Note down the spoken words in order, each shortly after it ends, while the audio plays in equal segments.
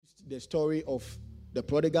the story of the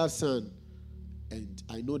prodigal son, and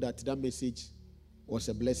I know that message was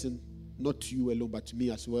a blessing, not to you alone, but to me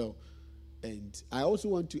as well. And I also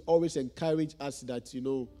want to always encourage us that,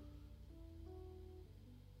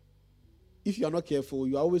 if you are not careful,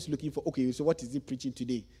 you are always looking for, okay, so what is he preaching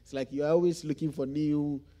today? It's like you are always looking for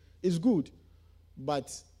new. It's good. But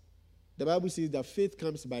the Bible says that faith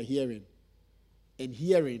comes by hearing, and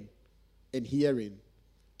hearing, and hearing,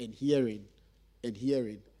 and hearing, and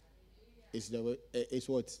hearing. It's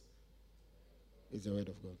what? It's the word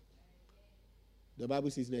of God. The Bible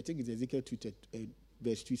says, and I think it's Ezekiel 2,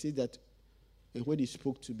 verse 2, says that, and when he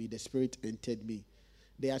spoke to me, the Spirit entered me.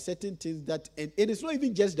 There are certain things that, and it's not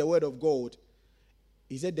even just the word of God.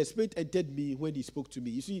 He said, the Spirit entered me when he spoke to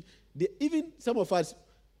me. You see, even some of us,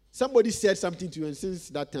 somebody said something to you, and since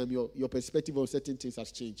that time, your perspective on certain things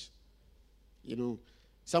has changed.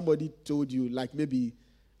 Somebody told you, like maybe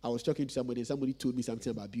I was talking to somebody, and somebody told me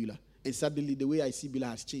something about Beulah, and suddenly the way I see Beulah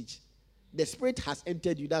has changed. The Spirit has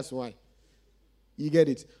entered you, that's why. You get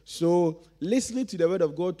it? So, listening to the word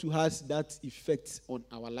of God has that effect on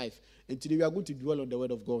our life. And today we are going to dwell on the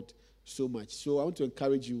word of God so much. So I want to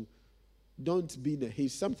encourage you, don't be in a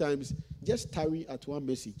haste. Sometimes just tarry at one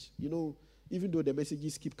message. Even though the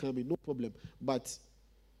messages keep coming, no problem. But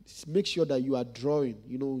make sure that you are drawing.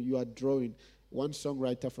 You are drawing. One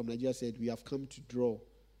songwriter from Nigeria said, we have come to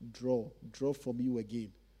draw from you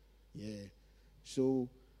again. Yeah. So,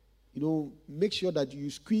 make sure that you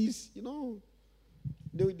squeeze,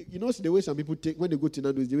 the way some people take, when they go to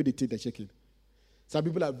Nando's, the way they take the chicken. Some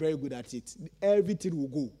people are very good at it. Everything will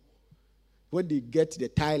go. When they get the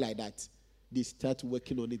tie like that, they start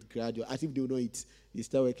working on it gradually. As if they know it, they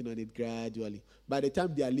start working on it gradually. By the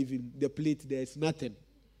time they are leaving the plate, there's nothing.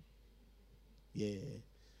 Yeah.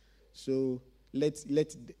 So let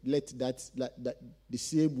that the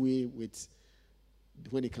same way with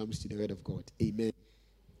when it comes to the word of God. Amen.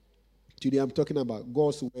 Today I'm talking about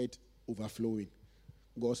God's word overflowing.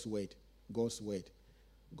 God's word. God's word.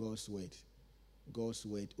 God's word. God's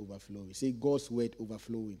word overflowing. Say God's word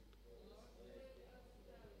overflowing.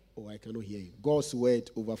 Oh, I cannot hear you. God's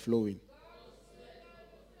word overflowing.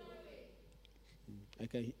 I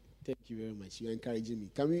can. Thank you very much. You're encouraging me.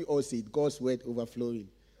 Can we all say it? God's word overflowing?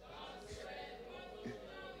 God's word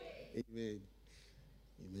overflowing.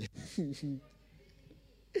 Amen. Amen.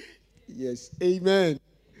 Yes. Amen.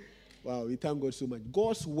 Wow, we thank God so much.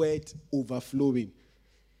 God's word overflowing.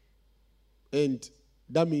 And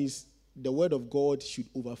that means the word of God should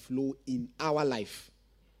overflow in our life.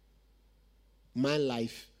 My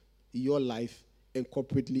life, your life, and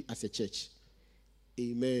corporately as a church.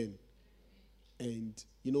 Amen. And,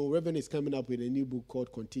 Reverend is coming up with a new book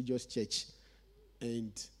called Contagious Church.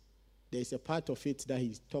 And there's a part of it that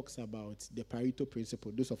he talks about the Pareto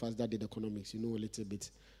principle. Those of us that did economics, a little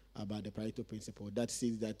bit about the Pareto principle. That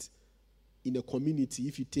says that in a community,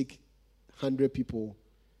 if you take 100 people,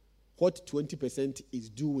 what 20% is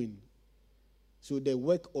doing, so the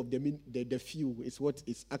work of the few is what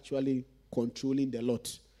is actually controlling the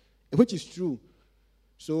lot, which is true.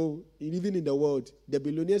 So even in the world, the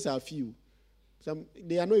billionaires are few.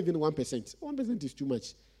 They are not even 1%. 1% is too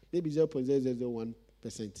much. Maybe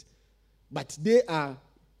 0.001%. But they are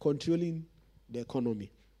controlling the economy.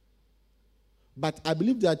 But I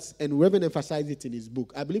believe that, and Reverend emphasized it in his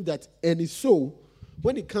book, I believe that, and it's so,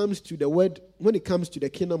 when it comes to the word, when it comes to the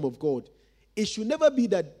kingdom of God, it should never be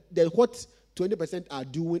that what 20% are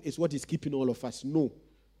doing is what is keeping all of us. No.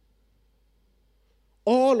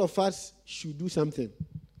 All of us should do something.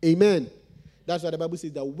 Amen. That's why the Bible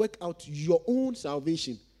says that work out your own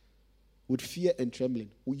salvation with fear and trembling.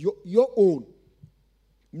 Your own.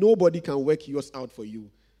 Nobody can work yours out for you.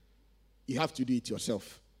 You have to do it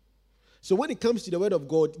yourself. So when it comes to the word of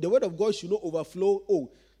God should not overflow.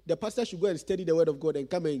 Oh, the pastor should go and study the word of God and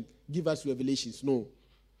come and give us revelations. No.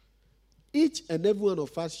 Each and every one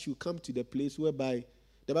of us should come to the place whereby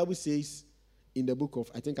the Bible says in the book of,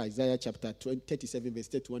 I think, Isaiah chapter 37, verse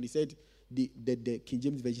 31, he said, the King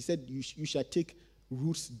James Version, he said, you shall take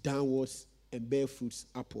roots downwards and bear fruits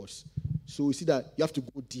upwards. So you see that you have to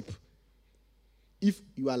go deep. If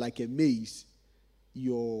you are like a maize,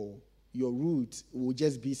 your root will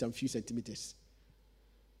just be some few centimeters.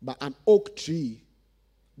 But an oak tree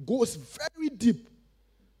goes very deep.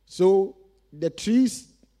 So the trees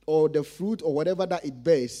or the fruit or whatever that it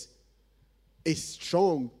bears is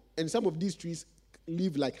strong. And some of these trees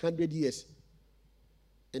live like 100 years.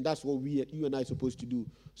 And that's what you and I are supposed to do.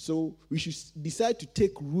 So we should decide to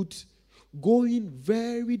take root going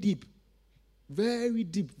very deep. Very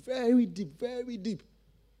deep, very deep, very deep.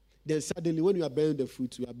 Then suddenly when you are bearing the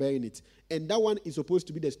fruit, you are bearing it. And that one is supposed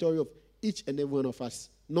to be the story of each and every one of us.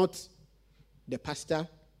 Not the pastor,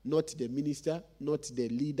 not the minister, not the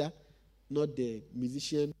leader, not the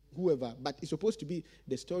musician, whoever, but it's supposed to be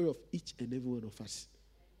the story of each and every one of us.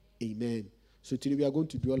 Amen. So today we are going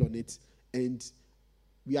to dwell on it, and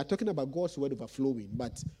we are talking about God's word overflowing,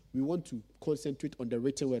 but we want to concentrate on the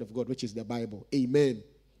written word of God, which is the Bible. Amen.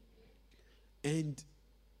 And,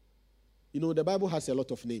 the Bible has a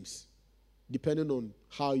lot of names. Depending on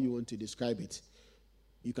how you want to describe it,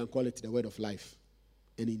 you can call it the word of life.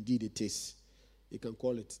 And indeed it is. You can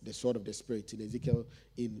call it the sword of the Spirit.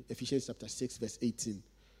 In Ephesians chapter 6, verse 18,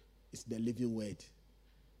 it's the living word.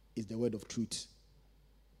 It's the word of truth.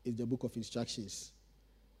 It's the book of instructions.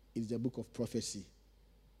 It's the book of prophecy.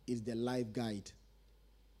 It's the life guide.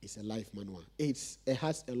 It's a life manual. It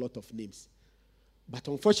has a lot of names. But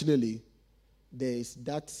unfortunately, there is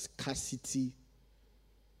that scarcity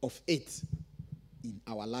of it in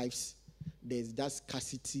our lives. There's that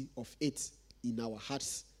scarcity of it in our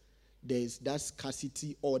hearts. There's that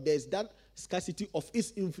scarcity of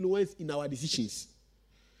its influence in our decisions.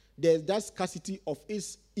 There's that scarcity of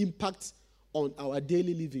its impact on our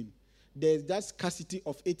daily living. There's that scarcity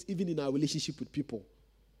of it even in our relationship with people.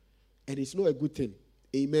 And it's not a good thing.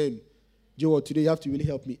 Amen. Joel, today you have to really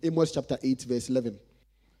help me. Amos chapter 8, verse 11.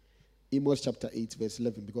 Amos chapter 8, verse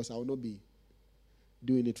 11, because I will not be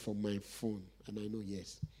doing it from my phone. And I know,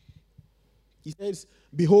 yes. He says,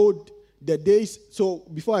 behold, the days. So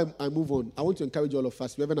before I move on, I want to encourage all of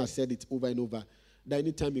us. Reverend has said it over and over, that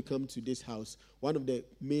anytime you come to this house, one of the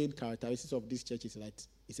main characteristics of this church is that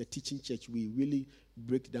it's a teaching church. We really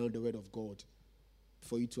break down the word of God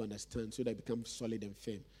for you to understand so that it becomes solid and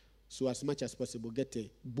firm. So as much as possible, get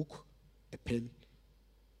a book, a pen,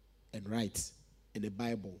 and write. And a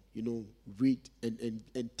Bible, read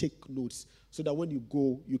and take notes so that when you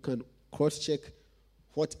go, you can cross-check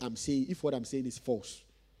what I'm saying, if what I'm saying is false.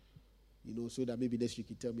 So that maybe next week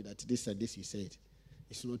you tell me that this and this you said,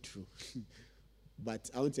 it's not true. But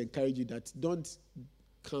I want to encourage you that don't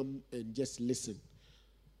come and just listen.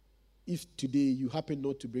 If today you happen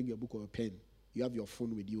not to bring a book or a pen, you have your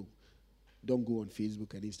phone with you, don't go on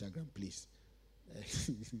Facebook and Instagram, please.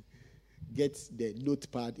 Get the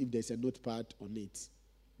notepad. If there's a notepad on it,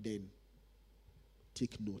 then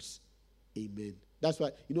take notes. Amen. That's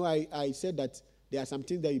why, I said that there are some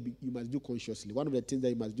things that you must do consciously. One of the things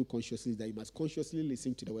that you must do consciously is that you must consciously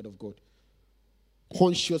listen to the word of God.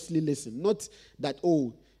 Consciously listen. Not that,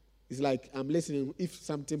 it's like I'm listening. If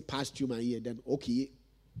something passed through my ear, then okay.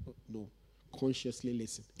 No. Consciously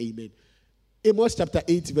listen. Amen. Amos chapter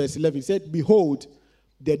 8, verse 11 said, behold,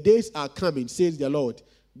 the days are coming, says the Lord,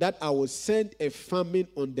 that I will send a famine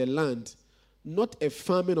on the land, not a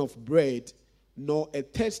famine of bread, nor a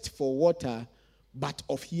thirst for water, but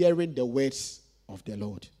of hearing the words of the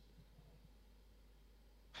Lord.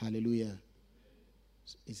 Hallelujah.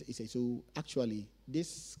 So actually,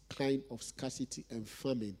 this kind of scarcity and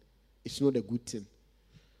famine is not a good thing.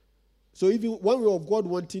 So even one way of God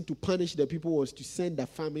wanting to punish the people was to send a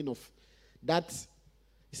famine of that.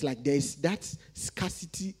 It's like there's that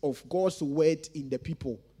scarcity of God's word in the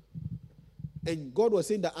people. And God was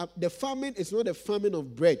saying that the famine is not a famine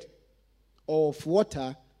of bread or of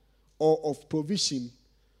water or of provision,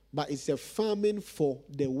 but it's a famine for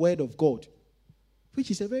the word of God,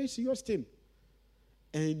 which is a very serious thing.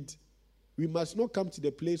 And we must not come to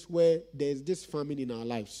the place where there's this famine in our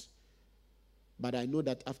lives. But I know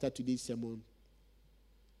that after today's sermon,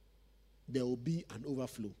 there will be an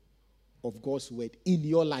overflow of God's word in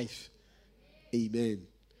your life. Amen.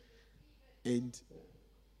 And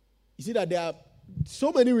you see that there are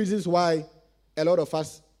so many reasons why a lot of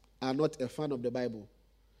us are not a fan of the Bible.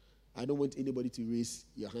 I don't want anybody to raise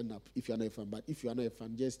your hand up if you are not a fan. But if you are not a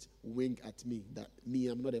fan, just wink at me. That me,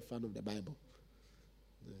 I'm not a fan of the Bible.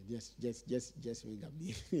 Just wink at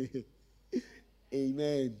me.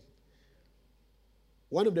 Amen.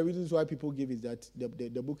 One of the reasons why people give is that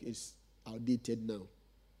the book is outdated now.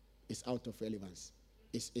 It's out of relevance.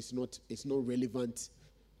 It's not relevant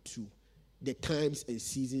to the times and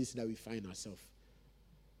seasons that we find ourselves.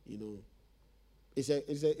 It's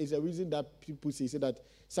a reason that people say that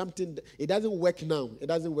something, it doesn't work now. It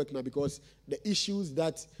doesn't work now because the issues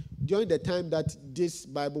that during the time that this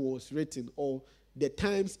Bible was written, or the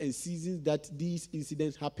times and seasons that these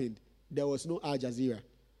incidents happened, there was no Al Jazeera.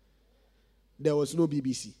 There was no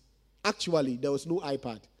BBC. Actually, there was no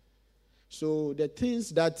iPad. So the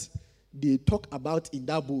things that they talk about in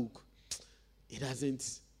that book, it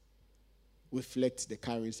doesn't reflect the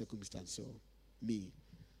current circumstance. So me,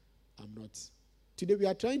 I'm not. Today we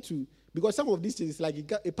are trying to, because some of these things, like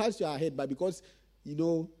it passed to our head, but because,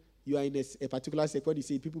 you are in a particular sector. When you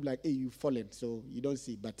say it, people be like, hey, you've fallen, so you don't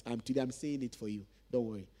see. But today I'm saying it for you. Don't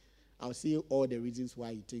worry. I'll say all the reasons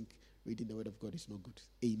why you think reading the word of God is not good.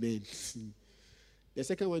 Amen. The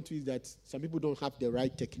second one too is that some people don't have the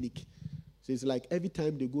right technique. So it's like every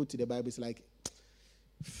time they go to the Bible, it's like,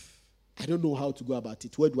 I don't know how to go about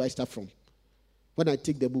it. Where do I start from? When I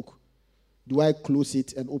take the book, do I close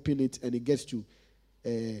it and open it and it gets to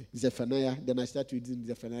Zephaniah? Then I start reading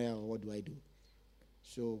Zephaniah, or what do I do?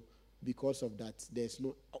 So because of that, there's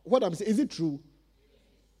no... What I'm saying, is it true?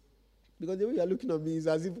 Because the way you're looking at me is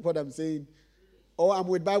as if what I'm saying, oh, I'm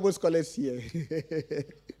with Bible scholars here.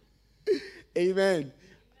 Amen.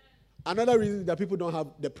 Another reason that people don't have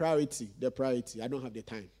the priority. I don't have the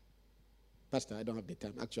time. Pastor, I don't have the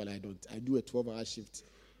time. Actually, I don't. I do a 12-hour shift.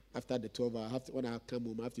 After the 12 hour, when I come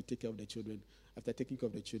home, I have to take care of the children. After taking care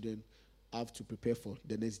of the children, I have to prepare for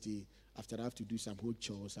the next day. After I have to do some home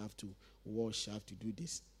chores, I have to wash, I have to do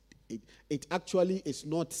this. It actually is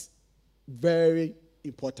not very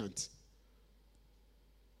important.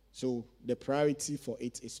 So the priority for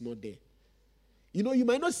it is not there. You know, you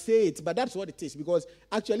might not say it, but that's what it is. Because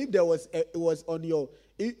actually, if there was, it was on your,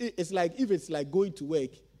 it's like, if it's like going to work,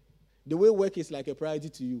 the way work is like a priority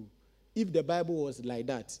to you. If the Bible was like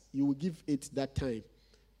that, you would give it that time.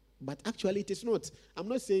 But actually, it is not. I'm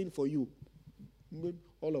not saying for you,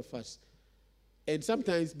 all of us. And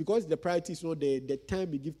sometimes, because the priority is not there, the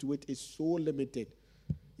time we give to it is so limited.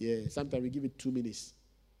 Yeah, sometimes we give it 2 minutes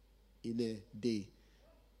in a day.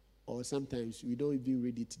 Or sometimes we don't even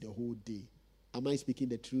read it the whole day. Am I speaking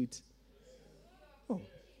the truth? Oh.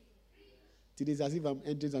 Today is as if I'm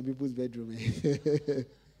entering some people's bedroom.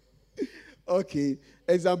 Okay.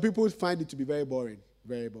 And some people find it to be very boring.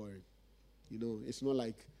 Very boring. You know, it's not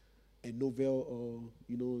like a novel or,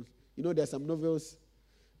 you know, there's some novels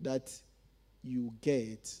that you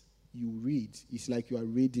get, you read. It's like you are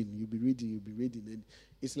reading. You'll be reading. And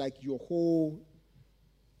it's like your whole,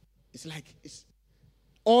 it's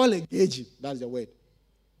all engaging. That's the word.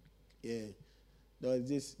 Yeah. There's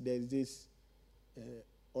this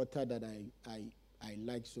author that I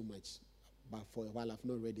like so much, but for a while I've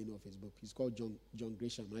not read any of his book. He's called John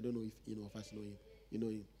Grisham. I don't know if any of us know him. You know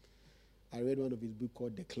him. I read one of his books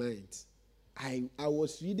called The Client. I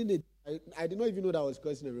was reading it. I did not even know that I was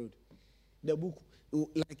crossing the road. The book,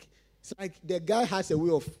 it's like the guy has a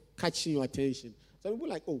way of catching your attention. Some people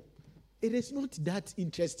are like, oh, it is not that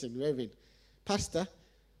interesting, Reverend. Pastor,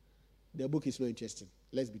 the book is not interesting.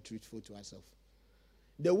 Let's be truthful to ourselves.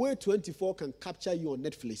 The way 24 can capture you on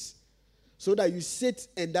Netflix so that you sit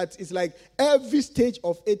and that is like every stage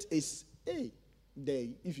of it is, hey, there.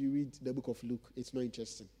 If you read the book of Luke, it's not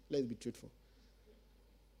interesting. Let's be truthful.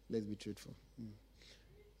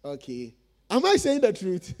 Okay. Am I saying the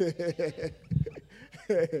truth?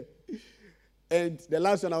 And the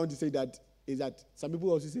last one I want to say that is that some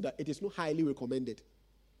people also say that it is not highly recommended.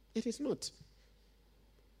 It is not.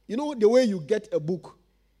 You know the way you get a book.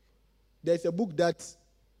 There's a book that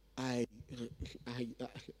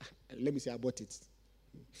let me say I bought it.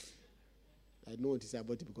 I don't want to say I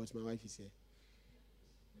bought it because my wife is here.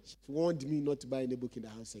 She warned me not to buy any book in the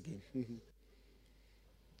house again.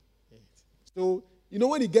 So, you know,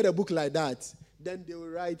 when you get a book like that, then they will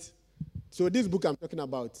write. So this book I'm talking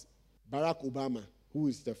about, Barack Obama, who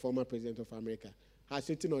is the former president of America, has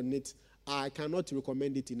written on it, I cannot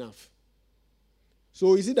recommend it enough.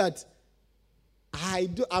 So you see that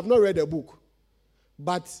I've not read a book,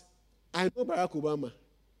 but I know Barack Obama.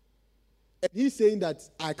 And he's saying that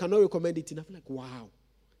I cannot recommend it enough. I'm like, wow.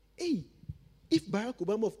 Hey, if Barack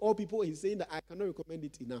Obama of all people is saying that I cannot recommend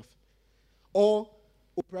it enough. Or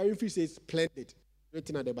Oprah Winfrey says splendid,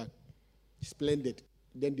 written at the back. Splendid.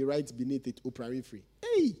 Then they write beneath it, Oprah Winfrey.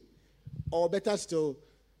 Hey! Or better still,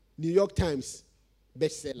 New York Times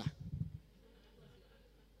bestseller.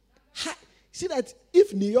 See that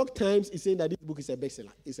if New York Times is saying that this book is a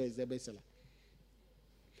bestseller, it's a bestseller.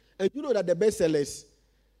 And you know that the bestsellers,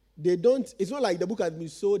 it's not like the book has been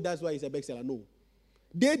sold, that's why it's a bestseller. No.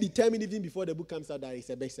 They determine even before the book comes out that it's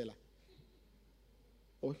a bestseller.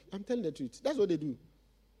 Oh, I'm telling the truth. That's what they do.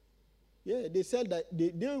 Yeah, they sell that,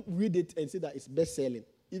 they read it and say that it's best-selling,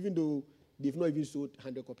 even though they've not even sold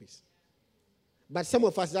 100 copies. But some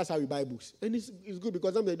of us, that's how we buy books. And it's good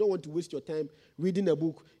because sometimes you don't want to waste your time reading a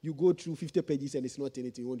book. You go through 50 pages and it's not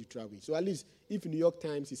anything you want to travel. So at least if New York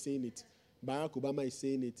Times is saying it, Barack Obama is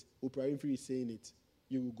saying it, Oprah Winfrey is saying it,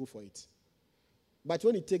 you will go for it. But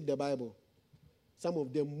when you take the Bible,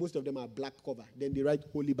 most of them are black cover. Then they write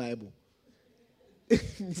Holy Bible.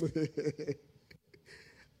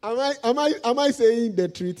 Am I saying the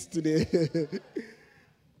truth today?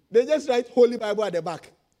 They just write Holy Bible at the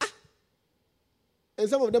back. And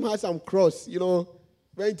some of them have some cross,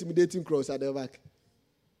 very intimidating cross at the back.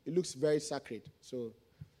 It looks very sacred. So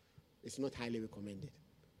it's not highly recommended.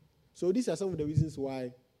 So these are some of the reasons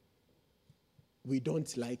why we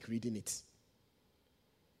don't like reading it.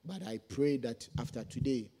 But I pray that after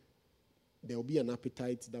today, there will be an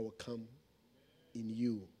appetite that will come in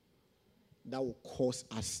you that will cause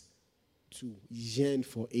us to yearn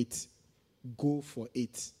for it, go for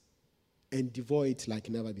it, and devour it like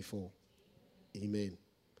never before. Amen.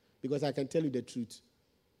 Because I can tell you the truth.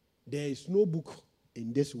 There is no book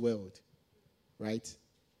in this world, right,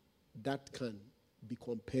 that can be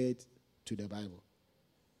compared to the Bible.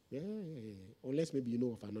 Yeah. Unless maybe you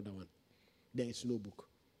know of another one. There is no book.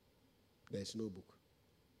 There is no book.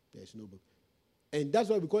 There is no book. And that's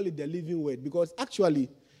why we call it the living word. Because actually,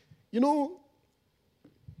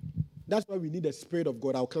 that's why we need the Spirit of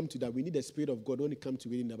God. I'll come to that. We need the Spirit of God when it comes to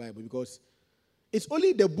reading the Bible. Because it's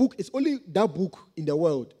only that book in the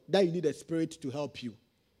world that you need the Spirit to help you.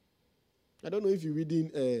 I don't know if you're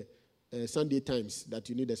reading Sunday Times that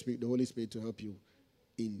you need the Holy Spirit to help you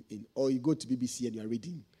or you go to BBC and you are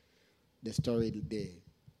reading the story there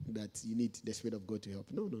that you need the Spirit of God to help.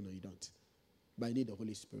 No, you don't. But I need the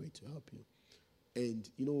Holy Spirit to help you. And,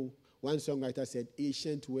 one songwriter said,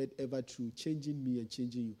 ancient word ever true, changing me and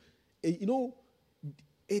changing you. And,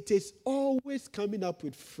 it is always coming up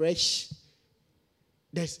with fresh.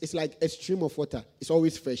 It's like a stream of water. It's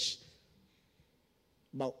always fresh.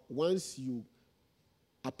 But once you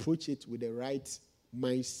approach it with the right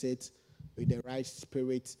mindset, with the right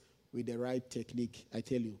spirit, with the right technique, I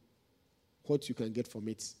tell you, what you can get from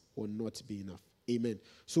it will not be enough. Amen.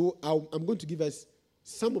 So I'm going to give us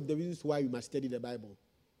some of the reasons why we must study the Bible.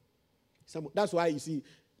 That's why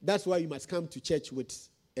you must come to church with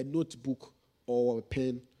a notebook or a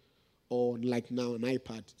pen or like now an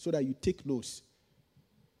iPad so that you take notes.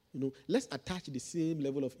 Let's attach the same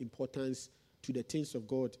level of importance to the things of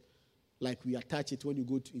God like we attach it when you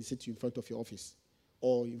go to sit in front of your office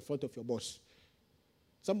or in front of your boss.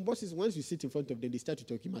 Some bosses, once you sit in front of them, they start to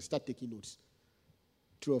talk. You must start taking notes.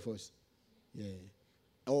 True of us. Yeah.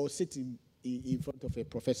 Or sit in front of a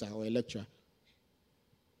professor or a lecturer.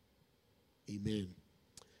 Amen.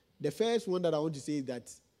 The first one that I want to say is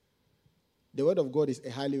that the Word of God is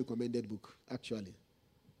a highly recommended book, actually.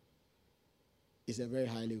 It's a very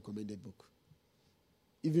highly recommended book.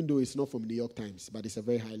 Even though it's not from New York Times, but it's a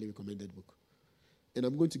very highly recommended book. And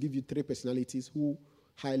I'm going to give you 3 personalities who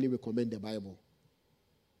highly recommend the Bible.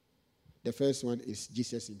 The first one is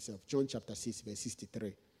Jesus himself. John chapter 6, verse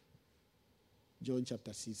 63. John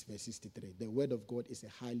chapter 6, verse 63. The Word of God is a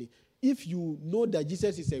highly... If you know that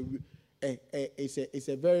Jesus is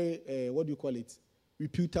a very, what do you call it,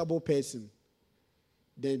 reputable person,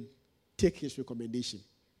 then take his recommendation.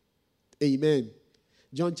 Amen.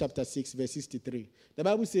 John chapter 6, verse 63. The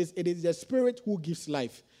Bible says, it is the Spirit who gives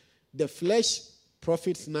life. The flesh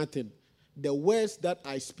profits nothing. The words that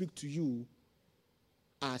I speak to you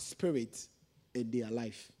are spirit and they are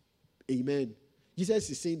life. Amen. Jesus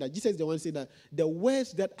is saying that. Jesus is the one saying that the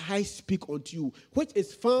words that I speak unto you, which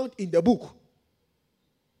is found in the book,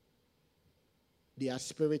 they are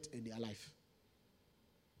spirit and they are life.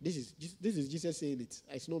 This is Jesus saying it.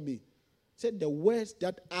 It's not me. He said the words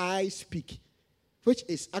that I speak, which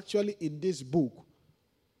is actually in this book,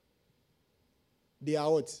 they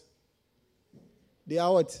are what? They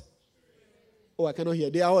are what? Oh, I cannot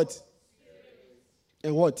hear. They are what?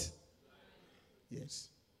 And what? Yes.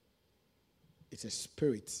 It's a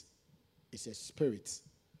spirit. It's a spirit.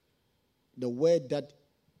 The word that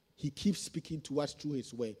he keeps speaking to us through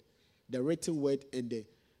his word, the written word and the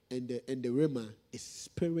rhema is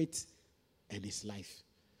spirit and is life.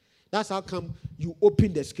 That's how come you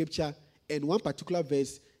open the scripture and one particular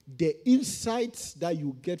verse, the insights that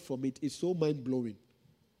you get from it is so mind-blowing.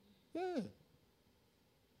 Yeah.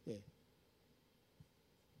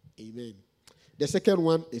 Amen. The second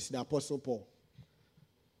one is the Apostle Paul.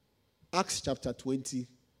 Acts chapter 20,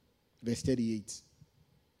 verse 38.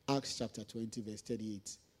 Acts chapter 20, verse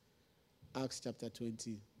 38. Acts chapter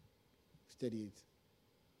 20, verse 38.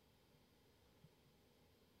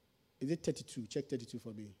 Is it 32? Check 32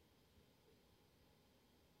 for me.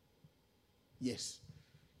 Yes.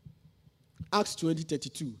 Acts 20,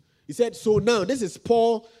 32. He said, so now, this is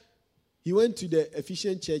Paul. He went to the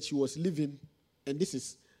Ephesian church. He was living, and this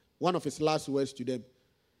is one of his last words to them.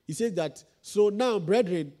 He said that, so now,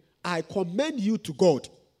 brethren, I commend you to God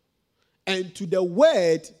and to the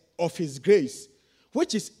word of his grace,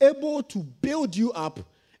 which is able to build you up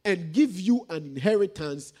and give you an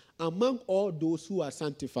inheritance among all those who are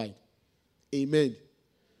sanctified. Amen.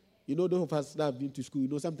 Those of us that have been to school,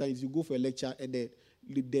 sometimes you go for a lecture and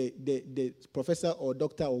the professor or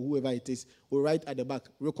doctor or whoever it is will write at the back,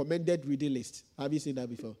 recommended reading list. Have you seen that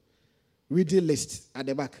before? Reading list at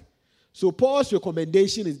the back. So Paul's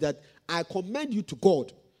recommendation is that I commend you to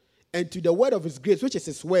God and to the word of his grace, which is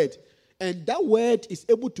his word. And that word is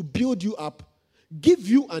able to build you up, give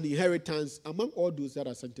you an inheritance among all those that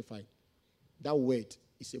are sanctified. That word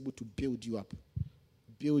is able to build you up.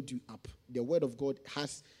 Build you up. The word of God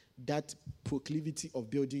has that proclivity of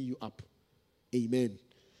building you up. Amen.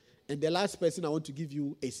 And the last person I want to give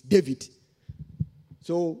you is David.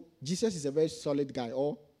 So Jesus is a very solid guy.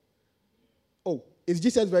 Is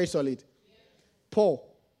Jesus very solid? Yeah. Paul.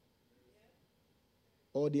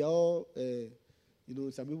 Or they are all,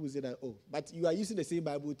 some people say that, but you are using the same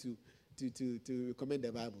Bible to recommend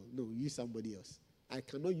the Bible. No, use somebody else. I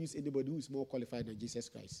cannot use anybody who is more qualified than Jesus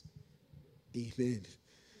Christ. Amen.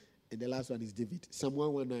 And the last one is David. Psalm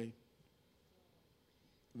 119,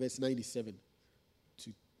 verse 97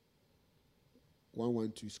 to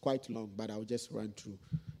 112. It's quite long, but I'll just run through.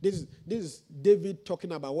 This is David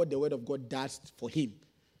talking about what the word of God does for him,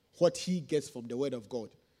 what he gets from the word of God.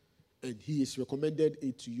 And he has recommended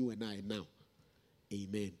it to you and I now.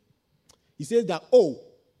 Amen. He says that,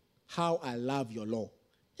 how I love your law.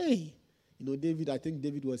 Hey, David, I think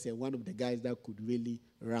David was one of the guys that could really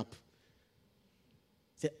rap.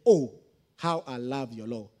 Say, how I love your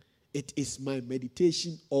law. It is my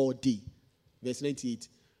meditation all day. Verse 98.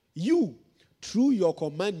 You, through your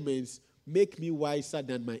commandments, make me wiser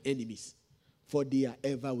than my enemies, for they are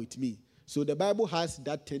ever with me. So the Bible has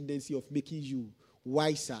that tendency of making you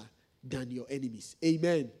wiser than your enemies.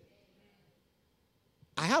 Amen.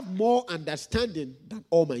 I have more understanding than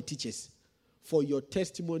all my teachers, for your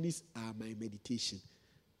testimonies are my meditation.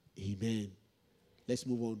 Amen. Let's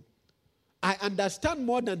move on. I understand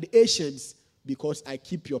more than the ancients because I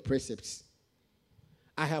keep your precepts.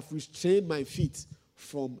 I have restrained my feet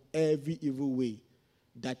from every evil way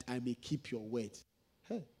that I may keep your word.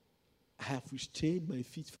 I have restrained my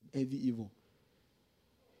feet from every evil.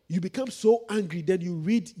 You become so angry, then you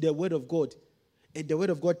read the word of God, and the word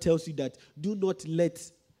of God tells you that do not let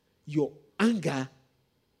your anger,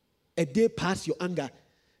 a day pass your anger.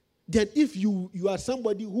 Then if you are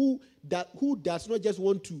somebody who does not just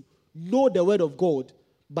want to know the word of God,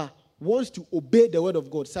 but wants to obey the word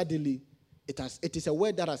of God, suddenly it is a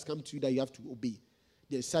word that has come to you that you have to obey.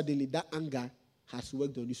 Then suddenly that anger has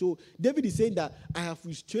worked on you. So David is saying that I have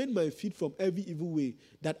restrained my feet from every evil way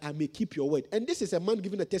that I may keep your word. And this is a man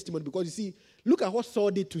giving a testimony because you see, look at what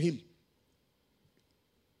Saul did to him.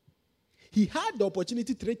 He had the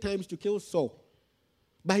opportunity 3 times to kill Saul.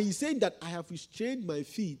 But he's saying that I have restrained my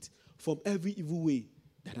feet from every evil way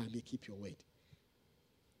that I may keep your word.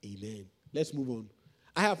 Amen. Let's move on.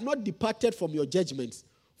 I have not departed from your judgments,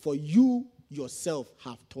 for you yourself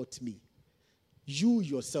have taught me. You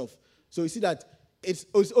yourself. So you see that it's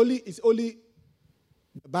only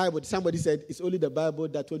the Bible. Somebody said it's only the Bible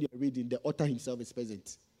that when you're reading, the author himself is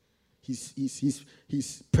present.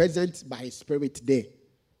 He's present by his spirit there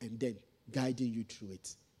and then guiding you through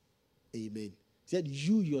it. Amen. He said,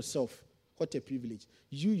 you yourself, what a privilege.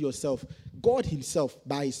 You yourself, God himself,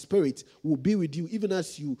 by his spirit, will be with you even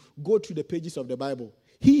as you go through the pages of the Bible.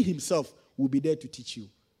 He himself will be there to teach you.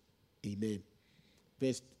 Amen.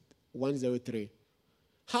 Verse 103.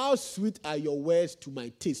 How sweet are your words to my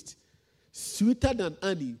taste, sweeter than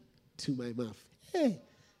honey to my mouth. Hey,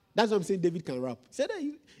 that's what I'm saying David can rap. He said that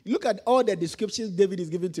look at all the descriptions David is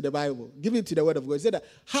giving to the Bible, giving to the word of God. He said that,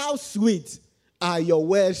 how sweet are your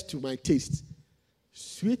words to my taste,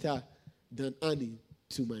 sweeter than honey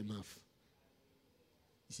to my mouth.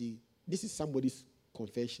 You see, this is somebody's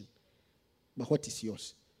confession. But what is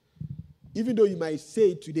yours? Even though you might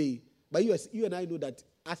say it today, but you and I know that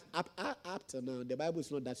up to now, the Bible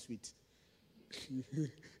is not that sweet.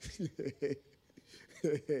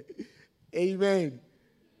 Amen.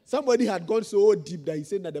 Somebody had gone so deep that he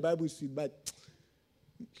said that the Bible is sweet, but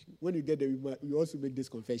when you get there, we also make this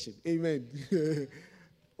confession. Amen.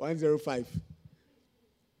 105.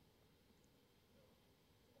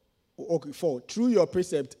 Okay, 4. Through your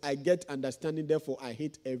precept, I get understanding, therefore I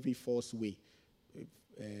hate every false way.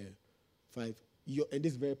 5. And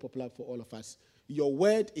this is very popular for all of us. Your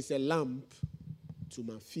word is a lamp to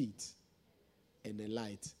my feet and a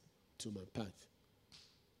light to my path.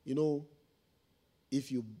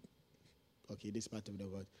 This part of the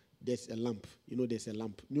word, there's a lamp. There's a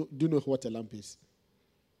lamp. Do you know what a lamp is?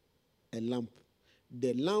 A lamp.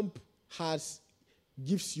 The lamp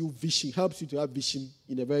gives you vision, helps you to have vision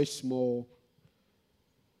in a very small.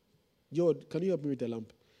 Can you help me with the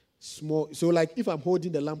lamp? Small. So like if I'm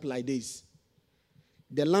holding the lamp like this,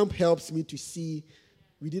 the lamp helps me to see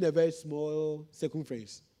within a very small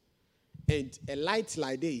circumference. And a light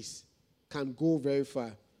like this can go very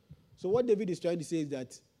far. So what David is trying to say is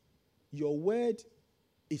that your word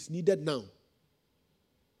is needed now.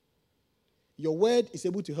 Your word is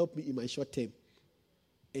able to help me in my short term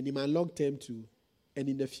and in my long term too. And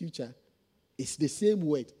in the future, it's the same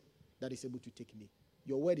word that is able to take me.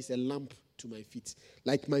 Your word is a lamp to my feet,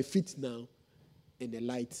 like my feet now, and a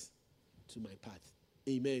light to my path.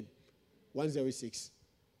 Amen. 106.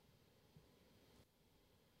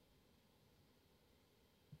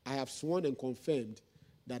 I have sworn and confirmed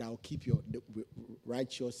that I'll keep your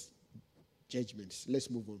righteous judgments. Let's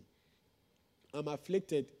move on. I'm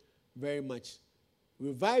afflicted very much.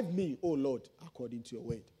 Revive me, O Lord, according to your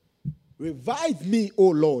word. Revive me, O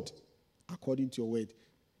Lord, according to your word.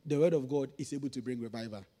 The word of God is able to bring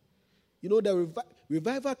revival. You know, the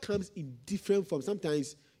revival comes in different forms.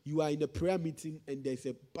 Sometimes you are in a prayer meeting and there's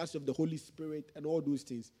a burst of the Holy Spirit and all those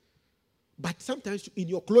things. But sometimes in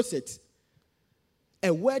your closet,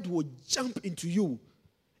 a word will jump into you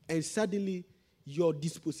and suddenly your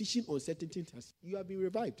disposition on certain things, you have been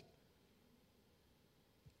revived.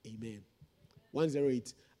 Amen.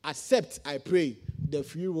 108. Accept, I pray, the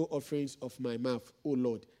free will offerings of my mouth, O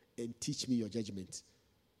Lord, and teach me your judgment.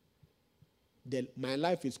 My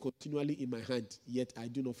life is continually in my hand, yet I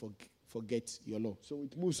do not forget your law. So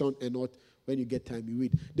it moves on and on. When you get time, you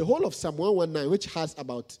read. The whole of Psalm 119, which has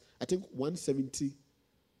about, I think, 170,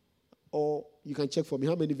 or you can check for me,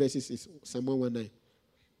 how many verses is Psalm 119?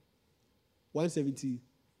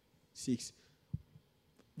 176.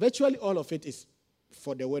 Virtually all of it is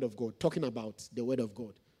for the word of God, talking about the word of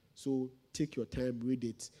God. So take your time, read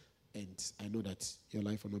it, and I know that your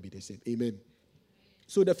life will not be the same. Amen.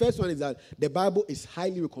 So the first one is that the Bible is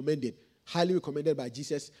highly recommended by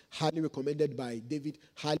Jesus, highly recommended by David,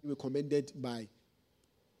 highly recommended by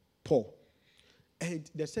Paul. And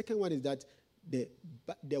the second one is that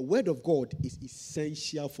the word of God is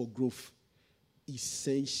essential for growth.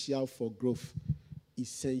 Essential for growth.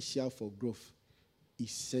 Essential for growth.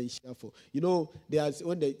 Essential for, you know, there's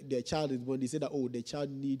when the child is born, they say that, oh, the child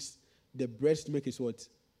needs, the breast milk is what?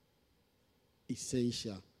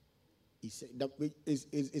 Essential.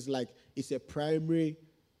 It's like, it's a primary,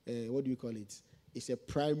 what do you call it? It's a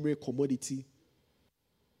primary commodity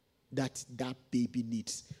that baby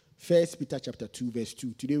needs. 1 Peter chapter 2, verse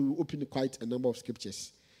 2. Today we open quite a number of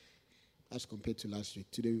scriptures as compared to last week.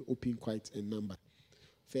 Today we open quite a number.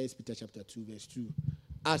 1 Peter chapter 2, verse 2.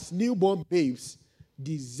 As newborn babes,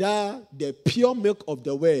 desire the pure milk of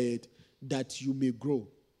the word that you may grow.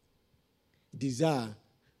 Desire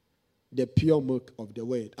the pure milk of the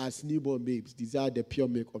word. As newborn babes, desire the pure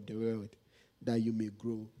milk of the word that you may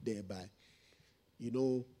grow thereby. You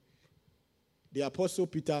know, the Apostle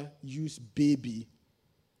Peter used baby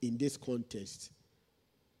in this context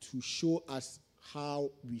to show us how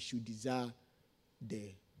we should desire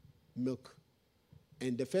the milk.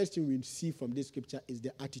 And the first thing we see from this scripture is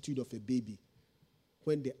the attitude of a baby.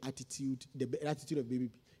 When the attitude of baby,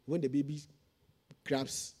 when the baby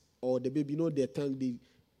grabs, or the baby, you know, their tongue, they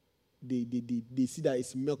see that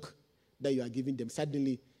it's milk that you are giving them.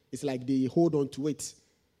 Suddenly, it's like they hold on to it,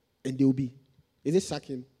 and they will be, is it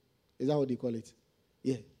sucking? Is that what they call it?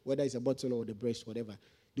 Yeah, whether it's a bottle or the breast, whatever.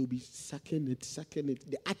 They'll be sucking it.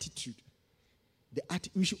 The attitude.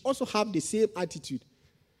 We should also have the same attitude.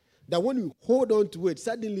 That when we hold on to it,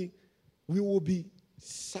 suddenly we will be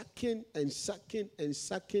sucking and sucking and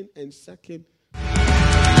sucking and sucking.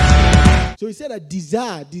 So he said that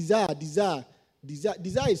desire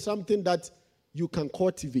is something that you can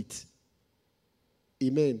cultivate.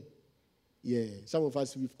 Amen. Yeah. Some of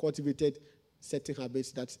us, we've cultivated certain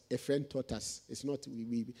habits that a friend taught us. It's not,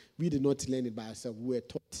 we did not learn it by ourselves. We were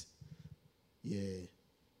taught. Yeah.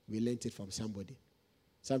 We learned it from somebody.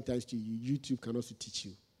 Sometimes YouTube can also teach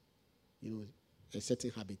you, you know, a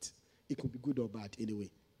certain habit. It could be good or bad anyway.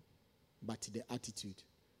 But the attitude.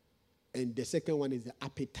 And the second one is the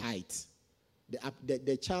appetite.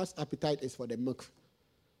 The child's appetite is for the milk.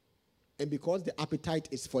 And because the appetite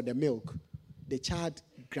is for the milk, the child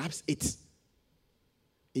grabs it.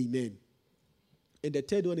 Amen. And the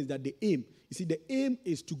third one is that the aim. You see, the aim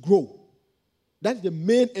is to grow. That's the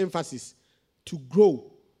main emphasis. To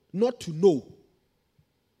grow, not to know.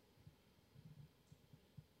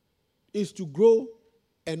 Is to grow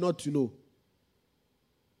and not to know.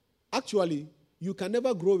 Actually, you can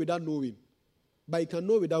never grow without knowing. But you can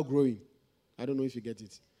know without growing. I don't know if you get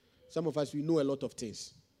it. Some of us, we know a lot of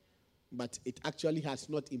things. But it actually has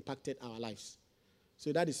not impacted our lives.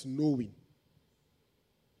 So that is knowing.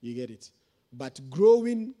 You get it? But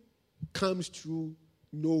growing comes through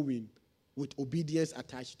knowing with obedience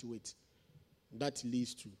attached to it. that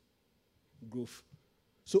leads to growth.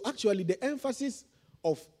 So actually, the emphasis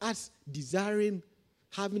of us desiring,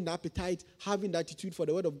 having the appetite, having the attitude for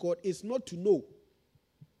the word of God is not to know.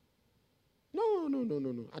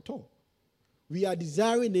 No, at all. We are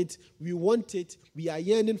desiring it, we want it, we are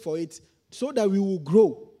yearning for it, so that we will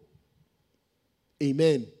grow.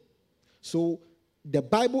 Amen. So, the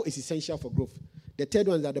Bible is essential for growth. The third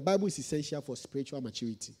one is that the Bible is essential for spiritual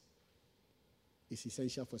maturity. It's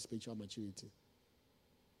essential for spiritual maturity.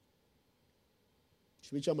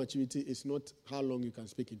 Spiritual maturity is not how long you can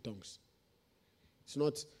speak in tongues. It's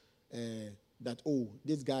not that,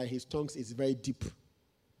 this guy, his tongues is very deep.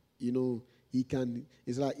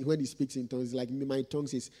 It's like when he speaks in tongues, like my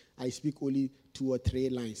tongues is, I speak only 2 or 3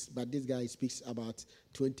 lines, but this guy speaks about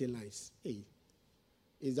 20 lines. Hey,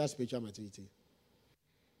 is that spiritual maturity?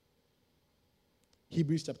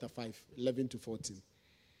 Hebrews chapter 5, 11 to 14.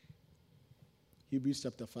 Hebrews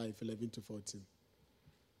chapter 5, 11 to 14.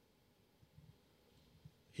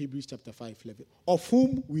 Hebrews chapter 5, 11. Of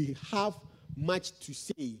whom we have much to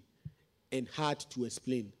say and hard to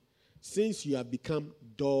explain, since you have become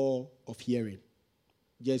dull of hearing.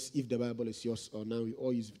 Just if the Bible is yours, or now we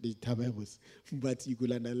all use digital Bibles, but you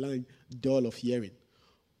could underline dull of hearing.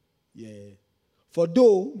 Yeah. For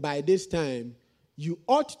though by this time you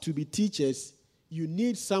ought to be teachers, you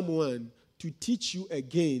need someone to teach you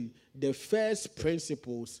again the first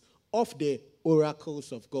principles of the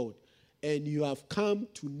oracles of God. And you have come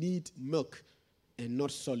to need milk and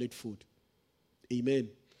not solid food. Amen.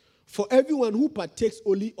 For everyone who partakes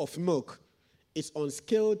only of milk is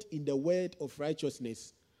unskilled in the word of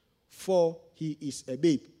righteousness, for he is a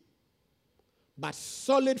babe. But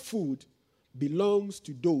solid food belongs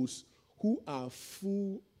to those who are of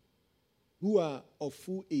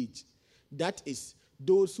full age. That is,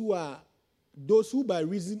 those who by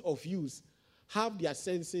reason of use have their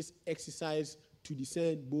senses exercised to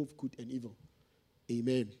discern both good and evil.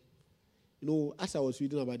 Amen. As I was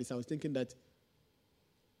reading about this, I was thinking that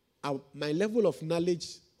my level of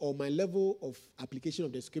knowledge or my level of application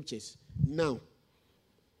of the scriptures now,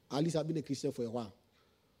 at least I've been a Christian for a while.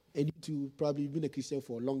 And you too probably been a Christian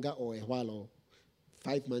for longer or a while, or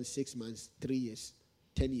 5 months, 6 months, 3 years,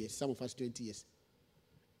 10 years, some of us 20 years.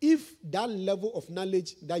 If that level of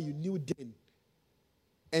knowledge that you knew then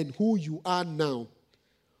and who you are now,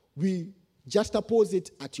 we juxtapose it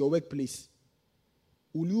at your workplace,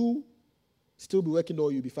 will you still be working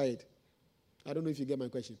or you'll be fired? I don't know if you get my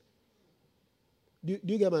question. Do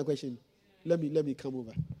you get my question? Let me come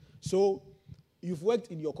over. So, you've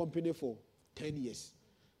worked in your company for 10 years,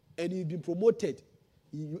 and you've been promoted.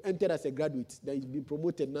 You entered as a graduate, then you've been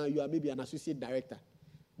promoted. Now you are maybe an associate director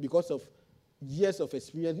because of years of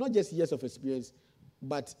experience, not just years of experience,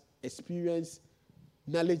 but experience,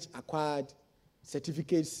 knowledge acquired,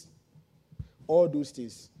 certificates, all those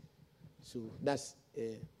things. So that's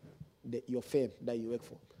your firm that you work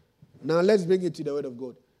for. Now let's bring it to the word of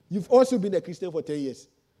God. You've also been a Christian for 10 years.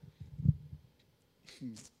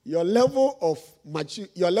 Your level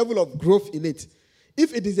of growth in it,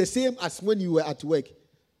 if it is the same as when you were at work,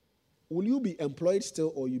 will you be employed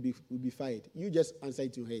still or you'll be fired? You just answer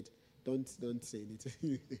it in your head. Don't say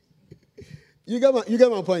it. You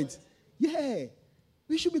get my point? Yeah.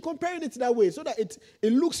 We should be comparing it that way so that it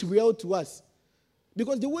looks real to us.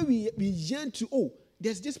 Because the way we yearn to,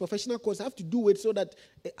 there's this professional course, I have to do it so that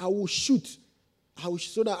I will shoot.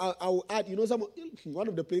 So that I will add, one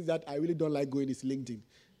of the places that I really don't like going is LinkedIn.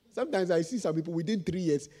 Sometimes I see some people within 3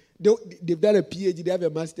 years, they've done a PhD, they have a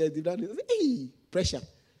master's, they've done pressure.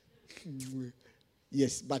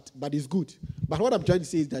 Yes, but it's good. But what I'm trying to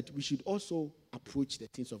say is that we should also approach the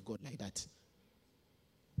things of God like that.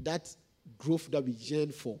 That growth that we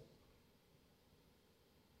yearn for.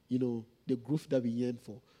 The growth that we yearn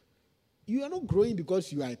for. You are not growing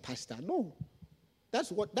because you are a pastor. No. That's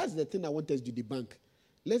the thing I want us to debunk.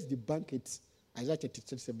 Let's debunk it. Isaiah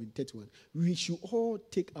 37:31. We should all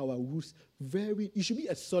take our roots you should be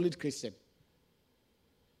a solid Christian.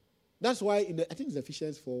 That's why I think it's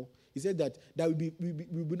Ephesians 4, he said that we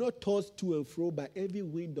will be not tossed to and fro by every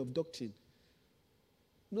wind of doctrine.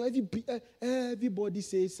 Everybody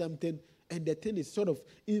says something, and the thing is sort of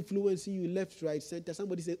influencing you left, right, center.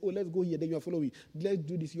 Somebody says, let's go here, then you are following. Let's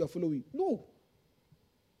do this, you are following. No.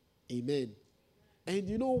 Amen.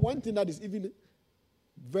 And one thing that is even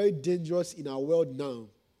very dangerous in our world now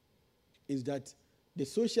is that the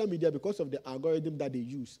social media, because of the algorithm that they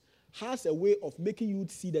use, has a way of making you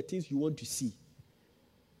see the things you want to see.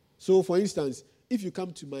 So, for instance, if you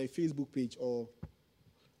come to my Facebook page or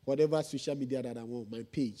whatever social media that I'm on, my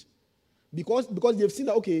page, because they've seen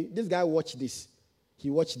that, okay, this guy watched this,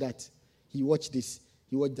 he watched that, he watched this,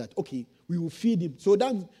 he watched that. Okay, we will feed him. So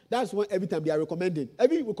that's what every time they are recommending.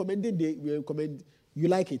 Every recommending they recommend, you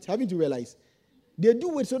like it. Haven't you realized? They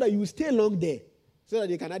do it so that you will stay long there, so that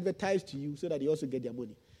they can advertise to you, so that they also get their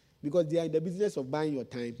money. Because they are in the business of buying your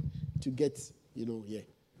time to get, here.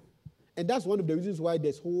 And that's one of the reasons why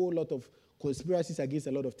there's a whole lot of conspiracies against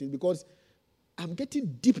a lot of things. Because I'm getting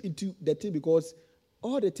deep into the thing, because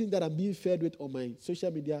all the things that I'm being fed with on my social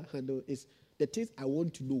media handle is the things I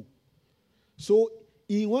want to know. So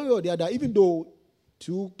in one way or the other, even though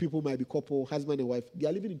two people might be couple, husband and wife, they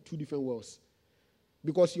are living in two different worlds.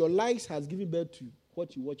 Because your likes has given birth to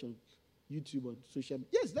what you watch on YouTube, on social media.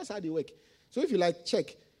 Yes, that's how they work. So if you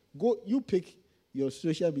check, you pick your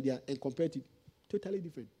social media and compare it, totally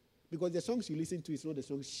different. Because the songs you listen to is not the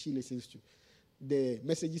songs she listens to. The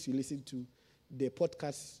messages you listen to, the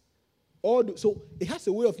podcasts, so it has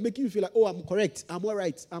a way of making you feel like, oh, I'm correct, I'm all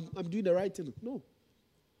right, I'm doing the right thing. No.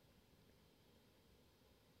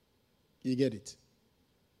 You get it?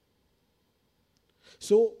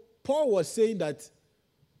 So Paul was saying that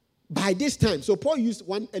by this time, so Paul used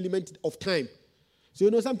one element of time. So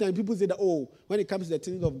sometimes people say that, oh, when it comes to the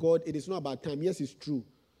things of God, it is not about time. Yes, it's true.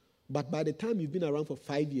 But by the time you've been around for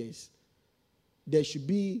 5 years, there should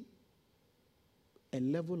be a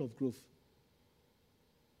level of growth.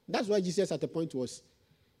 That's why Jesus at the point was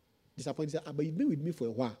disappointed. He said, but you've been with me for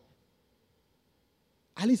a while.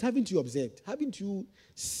 At least haven't you observed? Haven't you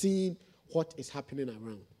seen what is happening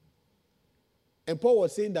around? And Paul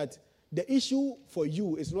was saying that the issue for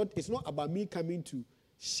you is it's not about me coming to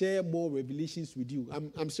share more revelations with you.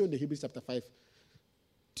 I'm still in the Hebrews chapter 5.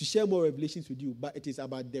 To share more revelations with you, but it is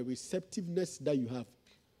about the receptiveness that you have.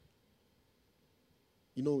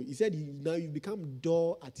 He said now you become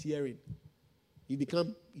dull at hearing. You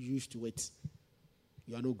become used to it.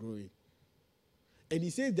 You are not growing. And he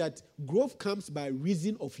says that growth comes by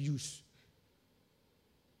reason of use.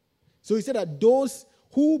 So he said that those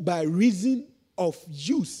who by reason of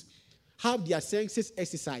use have their senses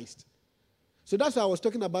exercised. So that's why I was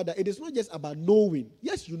talking about that. It is not just about knowing.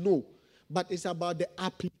 Yes, you know. But it's about the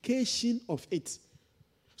application of it.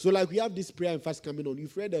 So we have this prayer and fast coming on.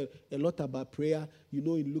 You've read a lot about prayer.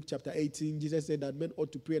 In Luke chapter 18, Jesus said that men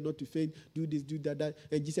ought to pray, not to faint, do this, do that.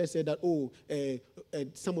 And Jesus said that,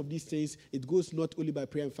 and some of these things, it goes not only by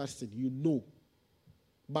prayer and fasting,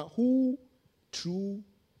 But who, through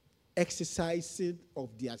exercising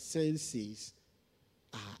of their senses,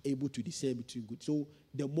 are able to discern between good. So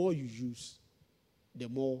the more you use, the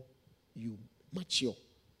more you mature.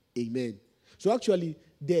 Amen. So actually,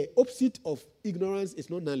 the opposite of ignorance is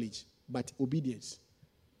not knowledge, but obedience.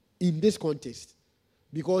 In this context.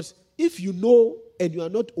 Because if you know and you are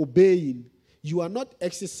not obeying, you are not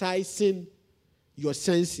exercising your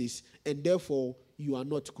senses, and therefore you are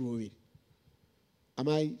not growing. Am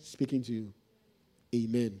I speaking to you?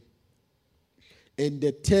 Amen. And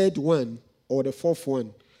the third one, or the fourth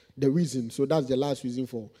one, the reason, so that's the last reason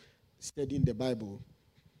for studying the Bible,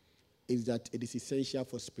 is that it is essential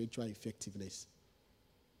for spiritual effectiveness.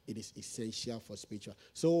 It is essential for spiritual.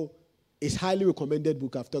 So it's highly recommended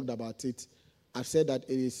book. I've talked about it. I've said that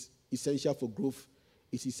it is essential for growth.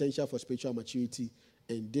 It's essential for spiritual maturity.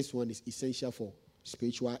 And this one is essential for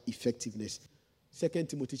spiritual effectiveness. 2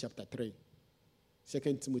 Timothy chapter 3. 2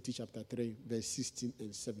 Timothy chapter 3, verse 16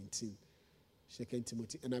 and 17. 2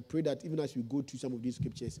 Timothy. And I pray that even as we go through some of these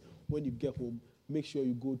scriptures, when you get home, make sure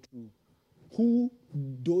you go through who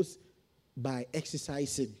those by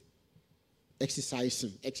exercising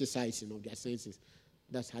of their senses.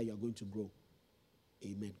 That's how you are going to grow.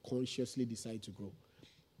 Amen. Consciously decide to grow.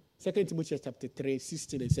 2 Timothy chapter 3,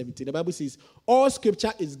 16 and 17. The Bible says, all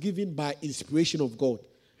scripture is given by inspiration of God,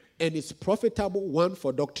 and is profitable, 1,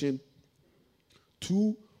 for doctrine,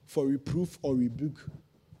 2, for reproof or rebuke,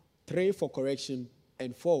 3, for correction,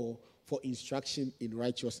 and 4, for instruction in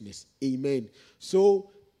righteousness. Amen.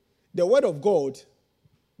 So, the word of God,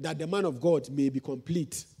 that the man of God may be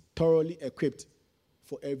complete, thoroughly equipped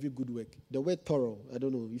for every good work. The word thorough, I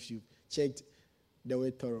don't know if you've checked the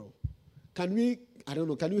word thorough. Can you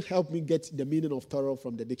help me get the meaning of thorough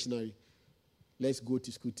from the dictionary? Let's go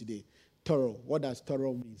to school today. Thorough, what does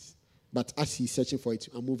thorough means? But as he's searching for it,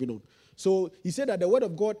 I'm moving on. So he said that the word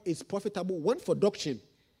of God is profitable, 1, for doctrine.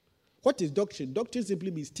 What is doctrine? Doctrine simply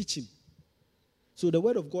means teaching. So the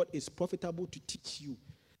word of God is profitable to teach you.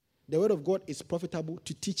 The word of God is profitable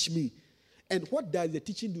to teach me. And what does the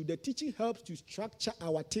teaching do? The teaching helps to structure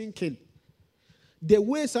our thinking. The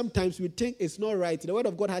way sometimes we think is not right, the word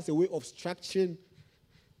of God has a way of structuring,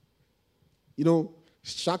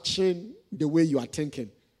 structuring the way you are thinking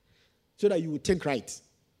so that you will think right.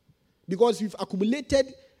 Because we've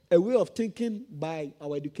accumulated a way of thinking by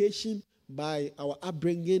our education, by our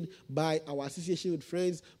upbringing, by our association with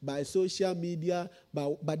friends, by social media,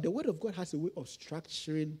 but the Word of God has a way of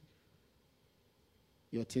structuring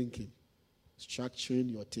your thinking.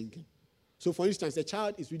 Structuring your thinking. So, for instance, a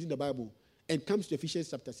child is reading the Bible and comes to Ephesians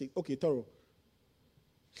chapter 6. Okay, thorough.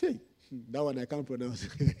 Hey, that one I can't pronounce.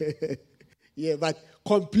 Yeah, but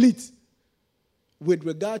complete with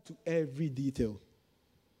regard to every detail.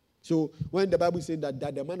 So, when the Bible is saying that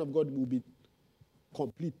the man of God will be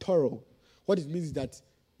complete, thorough, what it means is that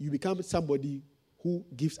you become somebody who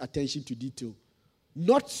gives attention to detail.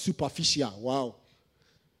 Not superficial. Wow.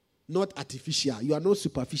 Not artificial. You are not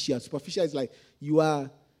superficial. Superficial is like you are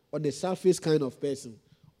on the surface kind of person,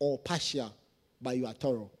 or partial, but you are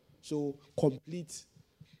thorough. So complete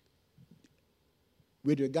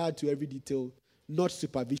with regard to every detail, not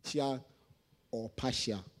superficial or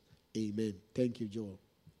partial. Amen. Thank you, Joel.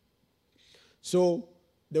 So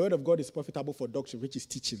the Word of God is profitable for doctrine, which is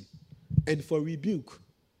teaching, and for rebuke.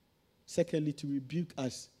 Secondly, to rebuke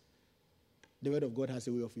us. The Word of God has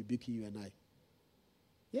a way of rebuking you and I.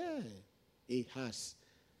 Yeah, it has.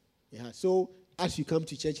 It has. So, as you come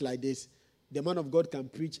to church like this, the man of God can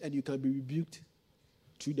preach and you can be rebuked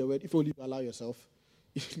through the Word. If only you allow yourself,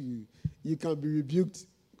 you can be rebuked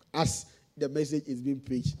as the message is being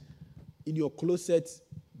preached. In your closet,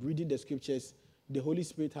 reading the scriptures, the Holy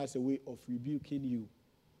Spirit has a way of rebuking you.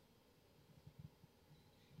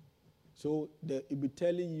 So, it will be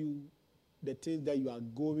telling you the things that you are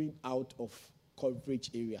going out of coverage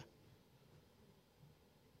area.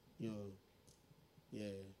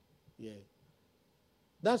 Yeah.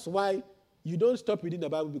 That's why you don't stop reading the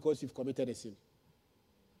Bible because you've committed a sin.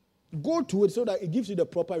 Go to it so that it gives you the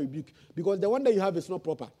proper rebuke. Because the one that you have is not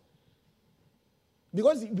proper.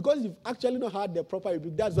 Because you've actually not had the proper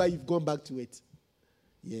rebuke, that's why you've gone back to it.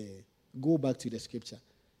 Yeah. Go back to the scripture.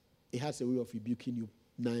 It has a way of rebuking you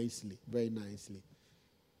nicely, very nicely.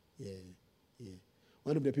 Yeah.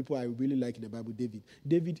 One of the people I really like in the Bible, David.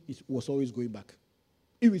 David was always going back,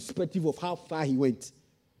 irrespective of how far he went.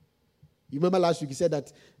 You remember last week he said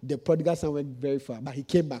that the prodigal son went very far, but he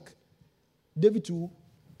came back. David too.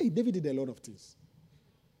 David did a lot of things.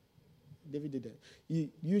 David did that.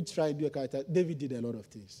 You try and do a character. David did a lot of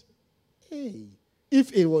things. Hey,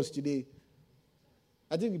 if it was today,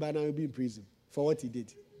 I think by now he'll be in prison for what he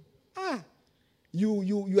did.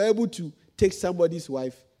 You are able to take somebody's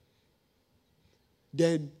wife,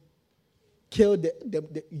 then kill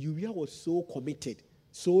the Uriah was so committed,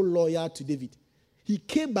 so loyal to David. He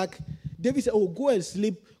came back. David said, go and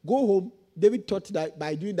sleep, go home. David thought that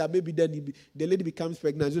by doing that, maybe then the lady becomes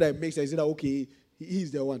pregnant, so that it makes sense. He said, okay,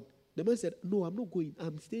 he's the one. The man said, no, I'm not going.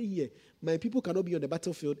 I'm staying here. My people cannot be on the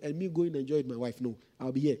battlefield and me going and enjoy with my wife. No,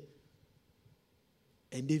 I'll be here.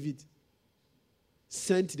 And David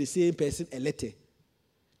sent the same person a letter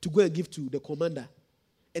to go and give to the commander.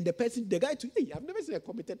 And the guy I've never seen a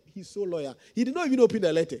committed, he's so loyal. He did not even open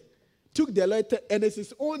the letter. Took the letter and it's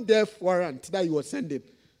his own death warrant that he was sending.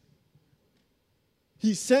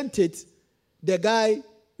 He sent it. The guy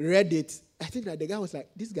read it. I think that the guy was like,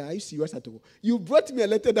 this guy, are you serious at all? You brought me a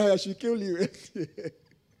letter that I should kill you.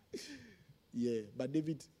 Yeah, but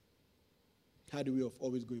David had a way of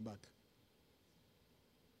always going back.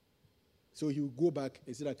 So he would go back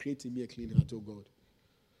instead of creating me a clean heart, oh God.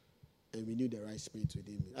 And we knew the right spirit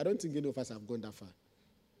within me. I don't think any of us have gone that far.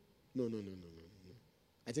 No.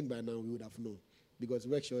 I think by now we would have known. Because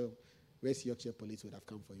West Yorkshire Police would have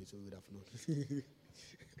come for you, so we would have known.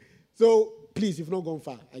 So, please, you've not gone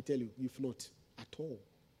far. I tell you, you've not at all.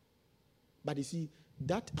 But you see,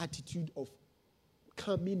 that attitude of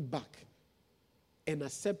coming back and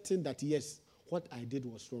accepting that, yes, what I did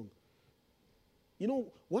was wrong. You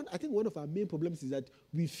know, I think one of our main problems is that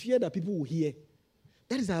we fear that people will hear.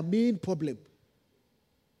 That is our main problem.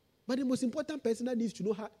 But the most important person that needs to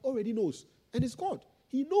know already knows. And it's God.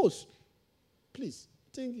 He knows. Please,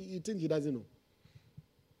 you think he doesn't know?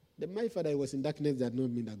 My father was in darkness does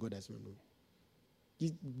not mean that God does not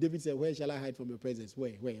know. David said, where shall I hide from your presence?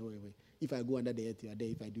 Where? If I go under the earth, you are there.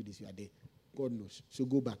 If I do this, you are there. God knows. So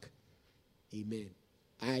go back. Amen.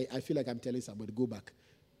 I feel like I'm telling somebody, go back.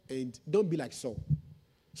 And don't be like Saul.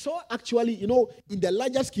 Saul actually, in the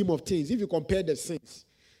larger scheme of things, if you compare the sins,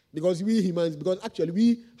 because we humans, because actually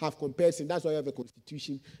we have compared sin, that's why we have a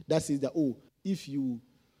constitution that says that, if you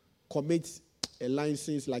commit a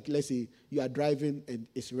license, like let's say you are driving and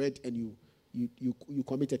it's red and you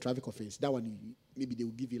commit a traffic offense, that one maybe they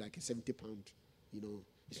will give you like a £70,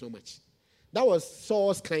 it's not much. That was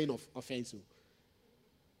Saul's kind of offense.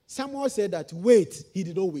 Someone said that he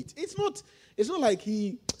did not wait. It's not like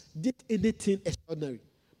he did anything extraordinary.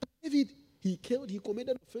 But David, he killed, he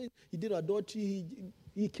committed offense, he did adultery,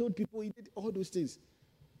 He killed people. He did all those things.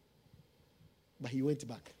 But he went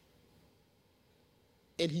back.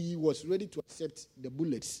 And he was ready to accept the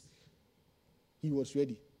bullets. He was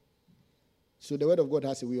ready. So the word of God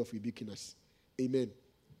has a way of rebuking us. Amen.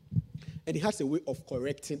 And it has a way of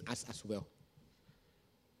correcting us as well.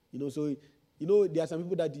 So, there are some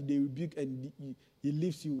people that they rebuke and he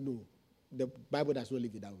leaves you. No, the Bible does not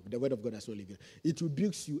leave it that way. The word of God does not leave it. It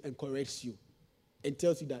rebukes you and corrects you and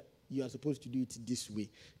tells you that you are supposed to do it this way.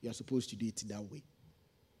 You are supposed to do it that way.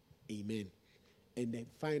 Amen. And the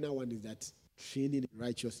final one is that training in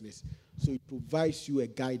righteousness. So it provides you a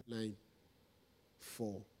guideline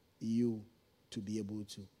for you to be able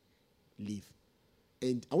to live.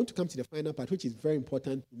 And I want to come to the final part, which is very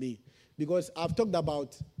important to me, because I've talked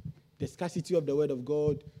about the scarcity of the word of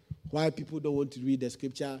God, why people don't want to read the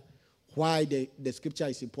scripture, why the scripture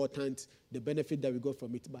is important, the benefit that we got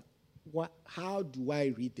from it. But how do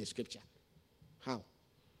I read the scripture? How?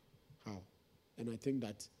 And I think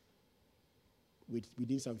that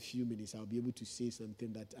within some few minutes, I'll be able to say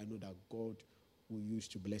something that I know that God will use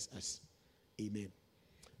to bless us. Amen.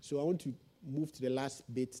 So I want to move to the last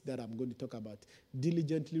bit that I'm going to talk about.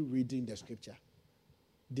 Diligently reading the scripture.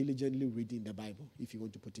 Diligently reading the Bible, if you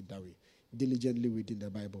want to put it that way. Diligently reading the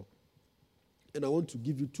Bible. And I want to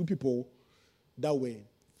give you two people that were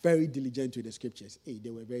very diligent with the scriptures. They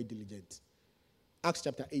were very diligent. Acts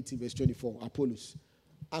chapter 18, verse 24. Apollos.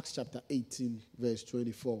 Acts chapter 18, verse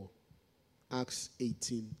 24. Acts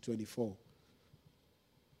 18, 24.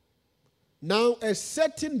 Now a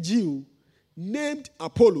certain Jew named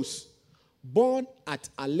Apollos, born at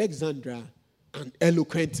Alexandria, an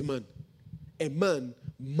eloquent man, a man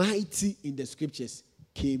mighty in the scriptures,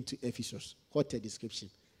 came to Ephesus. What a description.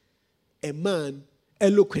 A man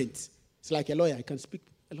eloquent. It's like a lawyer. He can speak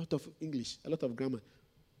a lot of English, a lot of grammar.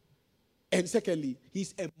 And secondly,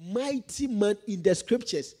 he's a mighty man in the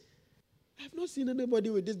scriptures. I've not seen anybody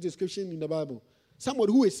with this description in the Bible.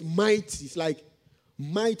 Somebody who is mighty. It's like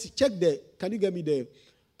mighty. Can you get me the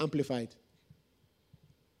Amplified?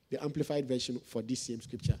 The Amplified version for this same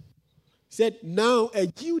scripture. It said, now a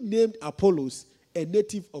Jew named Apollos, a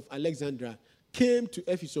native of Alexandria, came to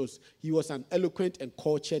Ephesus. He was an eloquent and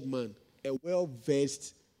cultured man, a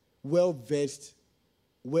well-versed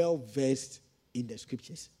in the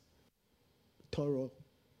scriptures. Thorough,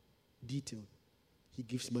 detailed. He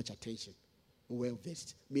gives much attention.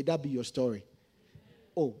 Well-versed. May that be your story.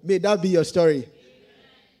 Oh, may that be your story. Amen.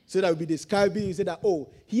 So that will be describing, you say that,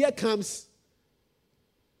 here comes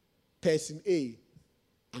person A,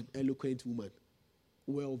 an eloquent woman,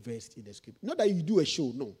 well-versed in the script. Not that you do a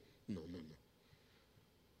show, no.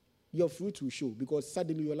 Your fruit will show because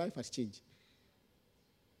suddenly your life has changed.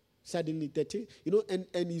 Suddenly,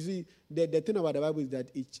 and you see, the thing about the Bible is that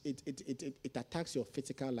it attacks your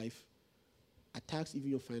physical life, attacks even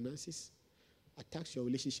your finances, attacks your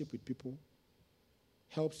relationship with people,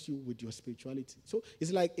 helps you with your spirituality. So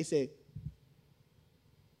it's like it's a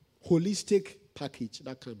holistic package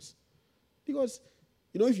that comes. Because,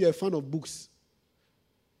 if you're a fan of books,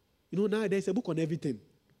 now there's a book on everything.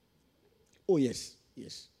 Oh, yes.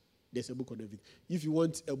 There's a book on everything. If you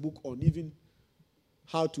want a book on even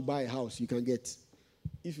how to buy a house, you can get.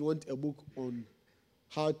 If you want a book on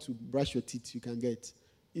how to brush your teeth, you can get.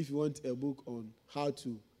 If you want a book on how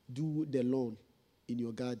to do the lawn in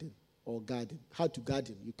your garden, how to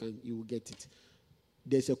garden, you will get it.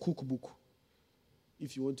 There's a cookbook.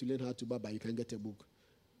 If you want to learn how to barber, you can get a book.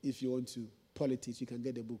 If you want to politics, you can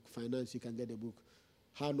get a book. Finance, you can get a book.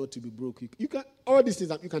 How not to be broke, you can. All these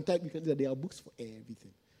things you can type. You can say there are books for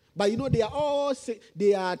everything. But they are all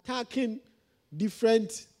they are attacking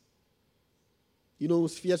different,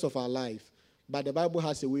 spheres of our life. But the Bible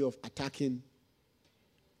has a way of attacking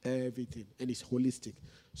everything, and it's holistic.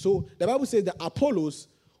 So the Bible says that Apollos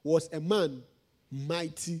was a man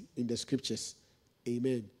mighty in the scriptures.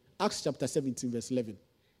 Amen. Acts chapter 17, verse 11.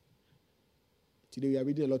 Today we are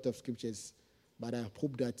reading a lot of scriptures, but I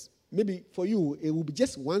hope that maybe for you, it will be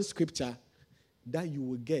just one scripture that you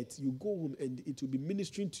will get. You go home and it will be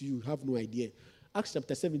ministering to you. You have no idea. Acts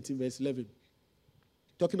chapter 17, verse 11.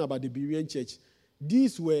 Talking about the Berean church.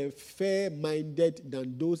 These were fair-minded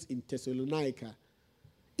than those in Thessalonica,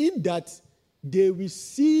 in that they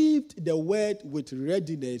received the word with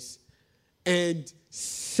readiness and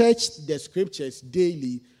searched the scriptures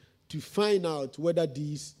daily to find out whether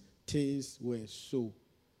these things were so.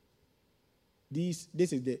 This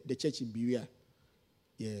is the church in Berea.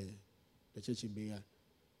 Yeah, the church in Berea.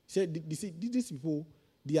 So these people,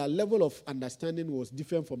 their level of understanding was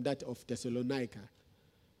different from that of Thessalonica.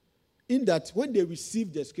 In that when they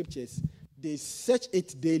received the scriptures, they searched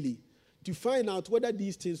it daily to find out whether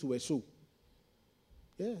these things were so.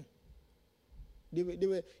 Yeah. They were,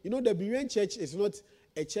 the Berean church is not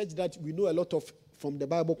a church that we know a lot of from the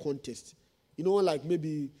Bible context. Like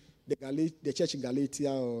maybe the church in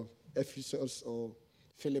Galatia or Ephesus or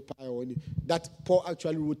Philippi or any, that Paul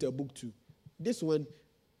actually wrote a book to. This one,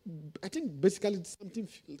 I think basically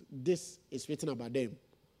this is written about them.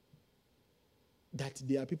 That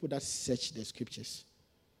they are people that search the scriptures.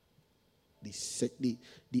 They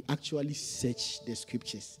actually search the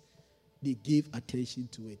scriptures. They gave attention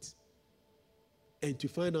to it. And to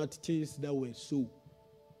find out things that were so.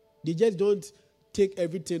 They just don't take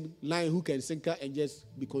everything, line, hook, and sinker, and just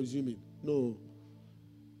be consuming. No.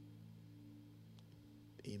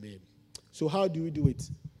 Amen. So how do we do it?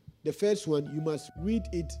 The first one, you must read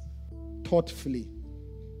it thoughtfully.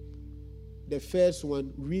 The first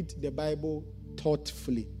one, read the Bible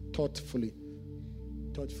thoughtfully. Thoughtfully.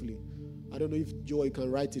 I don't know if Joy can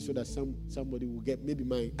write it so that somebody will get, maybe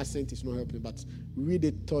my accent is not helping, but read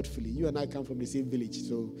it thoughtfully. You and I come from the same village,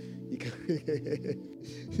 so you can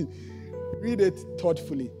read it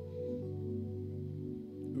thoughtfully.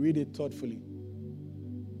 Read it thoughtfully.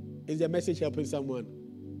 Is the message helping someone?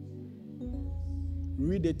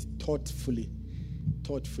 Read it thoughtfully.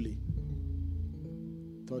 Thoughtfully,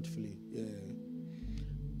 yeah.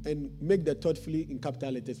 And make the thoughtfully in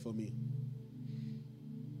capital letters for me.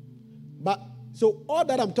 But, so all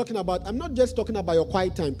that I'm talking about, I'm not just talking about your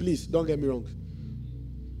quiet time, please, don't get me wrong.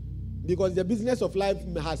 Because the business of life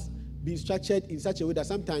has been structured in such a way that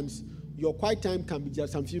sometimes your quiet time can be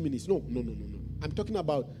just some few minutes. No. I'm talking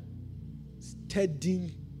about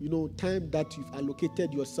studying, time that you've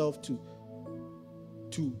allocated yourself to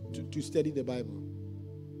study the Bible.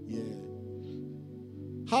 Yeah.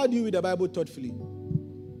 How do you read the Bible thoughtfully?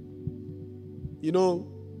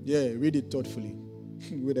 Read it thoughtfully.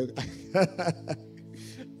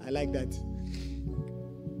 I like that.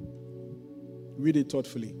 Read it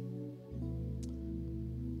thoughtfully.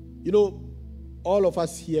 All of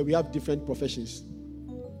us here, we have different professions.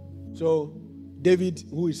 So, David,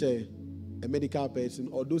 who is a medical person,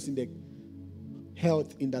 or those in the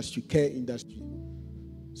health industry, care industry,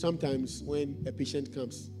 sometimes when a patient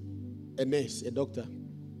comes, a nurse, a doctor,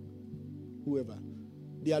 whoever,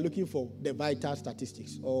 they are looking for the vital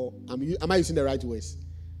statistics. Or am I using the right words?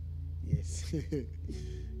 Yes.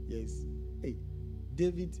 Yes. Hey,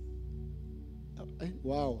 David.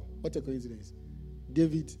 Wow, what a coincidence.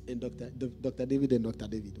 David and Dr. David and Dr.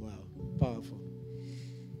 David. Wow, powerful.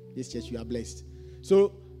 This church, you are blessed.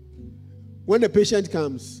 So, when a patient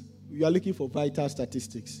comes, you are looking for vital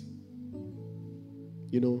statistics.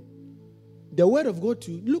 The word of God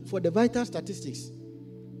to look for the vital statistics.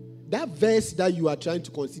 That verse that you are trying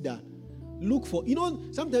to consider, look for.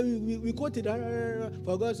 Sometimes we quote it,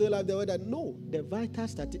 for God so loved the world. No, the vital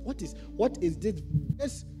statistics. What is this?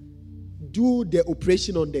 Just do the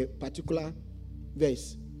operation on the particular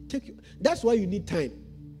verse. That's why you need time.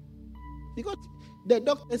 Because the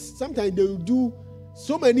doctors, sometimes they will do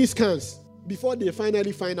so many scans before they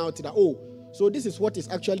finally find out that, so this is what is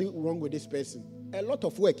actually wrong with this person. A lot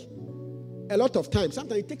of work, a lot of time.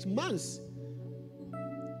 Sometimes it takes months.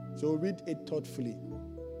 So read it thoughtfully.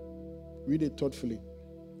 Read it thoughtfully.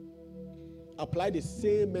 Apply the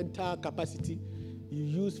same mental capacity you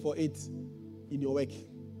use for it in your work.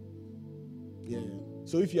 Yeah.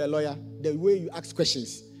 So if you're a lawyer, the way you ask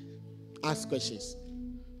questions. Ask questions.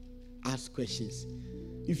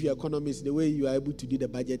 If you're an economist, the way you are able to do the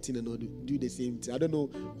budgeting and all, do the same thing. I don't know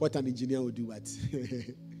what an engineer would do, but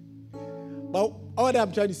all that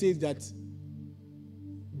I'm trying to say is that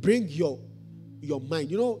bring your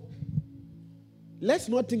mind. Let's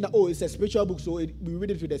not think that, it's a spiritual book, so we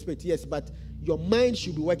read it with the spirit. Yes, but your mind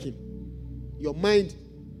should be working. Your mind,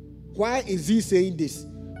 why is he saying this?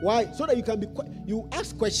 Why? So that you can you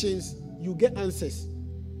ask questions, you get answers.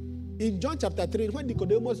 In John chapter 3, when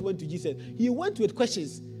Nicodemus went to Jesus, he went with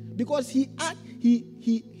questions because he had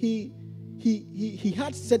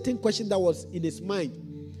certain questions that was in his mind.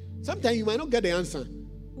 Sometimes you might not get the answer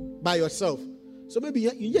by yourself. So maybe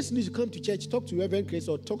you just need to come to church, talk to Reverend Chris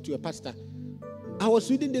or talk to a pastor. I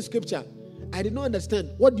was reading this scripture. I did not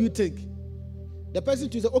understand. What do you think? The person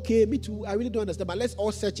to say, okay, me too, I really don't understand, but let's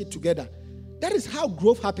all search it together. That is how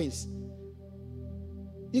growth happens.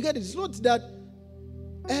 You get it? It's not that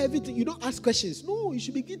everything, you don't ask questions. No, you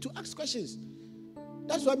should begin to ask questions.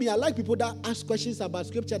 That's why I like people that ask questions about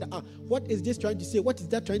scripture. That, what is this trying to say? What is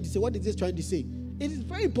that trying to say? What is this trying to say? It is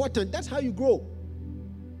very important. That's how you grow.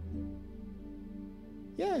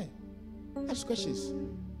 Yeah. Ask questions.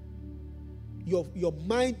 Your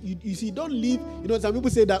mind, you see, don't leave. Some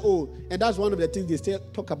people say that, and that's one of the things they still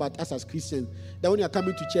talk about us as Christians. That when you are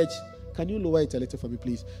coming to church, can you lower it a little for me,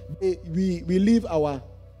 please? We leave our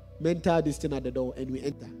mental this thing at the door and we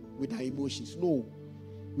enter with our emotions. No.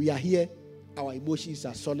 We are here. Our emotions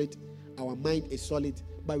are solid. Our mind is solid.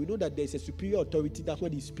 But we know that there's a superior authority that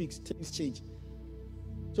when he speaks, things change.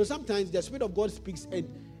 So sometimes the Spirit of God speaks and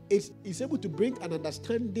is able to bring an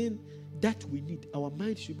understanding that we need. Our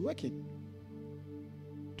mind should be working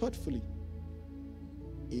thoughtfully.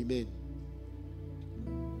 Amen.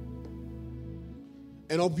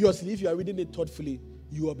 And obviously, if you are reading it thoughtfully,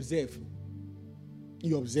 you observe.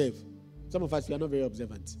 You observe. Some of us, we are not very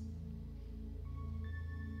observant.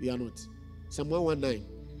 We are not. Psalm 119,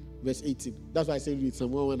 verse 18. That's why I say read.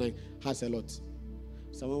 Psalm 119 has a lot.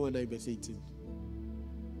 Psalm 119, verse 18.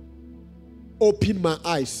 Open my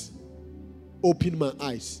eyes,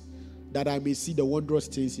 that I may see the wondrous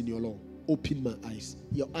things in your law. Open my eyes.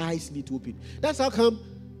 Your eyes need to open. That's how come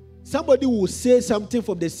somebody will say something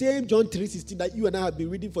from the same John 3:16 that you and I have been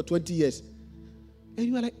reading for 20 years. And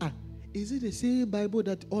you are like, is it the same Bible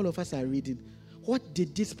that all of us are reading? What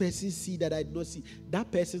did this person see that I did not see?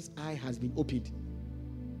 That person's eye has been opened.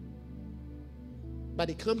 But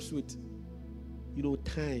it comes with,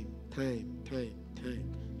 time,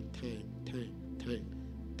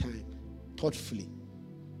 thoughtfully.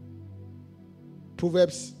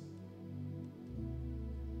 Proverbs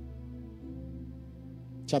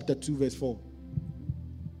chapter 2, verse 4.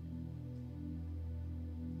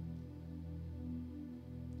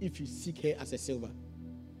 If you seek her as a silver,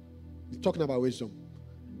 we're talking about wisdom,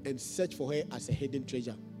 and search for her as a hidden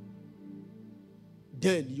treasure,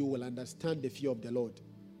 then you will understand the fear of the Lord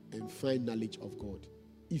and find knowledge of God.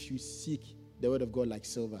 If you seek the word of God like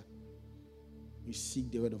silver, you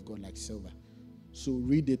seek the word of God like silver. So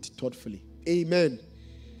read it thoughtfully. Amen.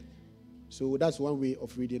 So that's one way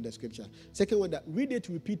of reading the scripture. Second one, that read it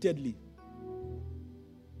repeatedly.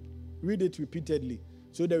 Read it repeatedly.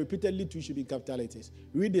 So the repeatedly too should be in capital letters.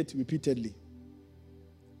 Read it repeatedly.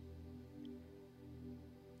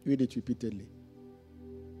 Read it repeatedly.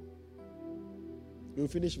 We'll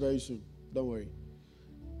finish very soon. Don't worry.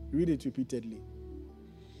 Read it repeatedly.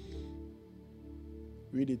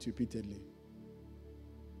 Read it repeatedly.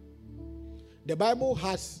 The Bible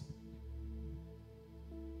has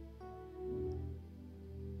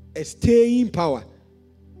a staying power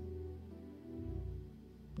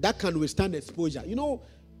that can withstand exposure.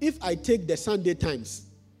 If I take the Sunday Times,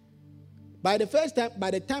 by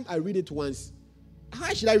the time I read it once,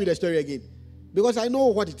 how should I read the story again? Because I know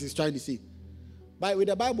what it is trying to say. But with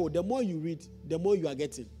the Bible, the more you read, the more you are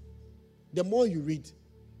getting. The more you read,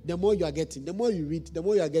 the more you are getting. The more you read, the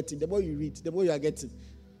more you are getting. The more you read, the more you are getting.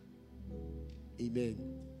 Amen.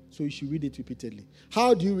 So you should read it repeatedly.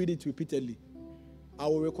 How do you read it repeatedly? I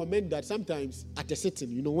will recommend that sometimes at a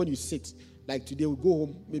sitting, when you sit, like today we go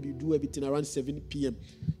home, maybe you do everything around 7 p.m.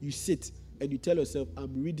 You sit and you tell yourself,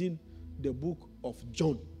 I'm reading the book of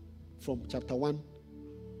John from chapter 1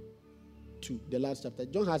 to the last chapter.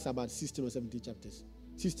 John has about 16 or 17 chapters.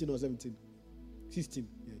 16 or 17. 16,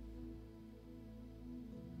 yeah.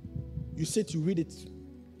 You sit, you read it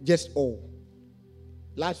just all.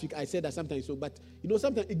 Last week I said that sometimes so, but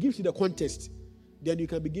sometimes it gives you the context. Then you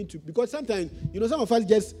can begin to, because sometimes, some of us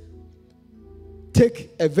just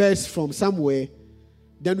take a verse from somewhere,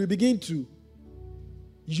 then we begin to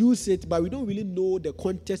use it, but we don't really know the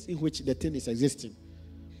context in which the thing is existing.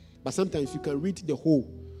 But sometimes you can read the whole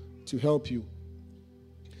to help you.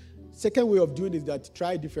 Second way of doing is that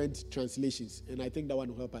try different translations, and I think that one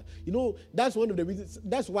will help us. That's one of the reasons,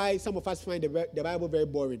 that's why some of us find the Bible very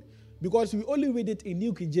boring, because we only read it in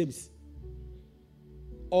New King James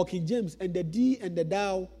or King James, and the D and the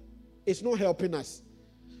thou is not helping us.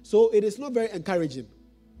 So it is not very encouraging.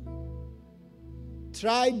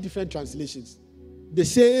 Try different translations. The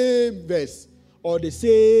same verse or the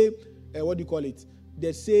same,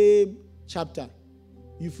 the same chapter.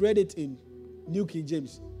 You've read it in New King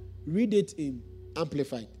James. Read it in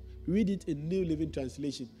Amplified. Read it in New Living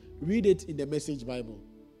Translation. Read it in the Message Bible.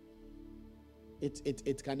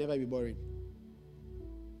 It can never be boring.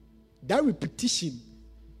 That repetition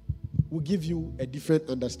will give you a different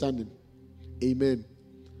understanding. Amen.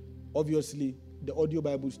 Obviously, the audio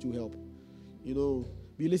Bibles do help.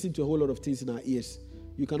 We listen to a whole lot of things in our ears.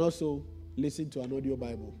 You can also listen to an audio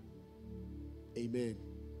Bible. Amen.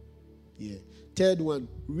 Yeah. Third one,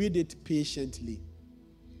 read it patiently.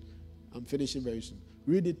 I'm finishing very soon.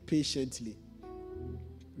 Read it patiently.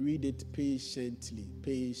 Read it patiently.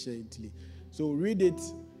 Patiently. So read it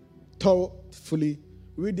thoughtfully.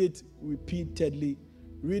 Read it repeatedly.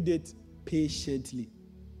 Read it patiently.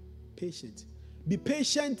 Patient. Be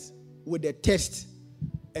patient with the text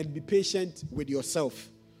and be patient with yourself.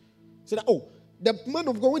 So that, The man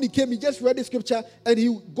of God, when he came, he just read the scripture and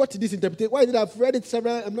he got this interpretation. Why did I've read it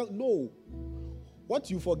several? I'm not. No. What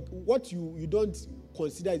you don't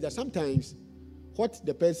consider is that sometimes what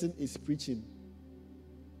the person is preaching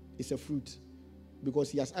is a fruit,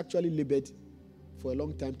 because he has actually labored for a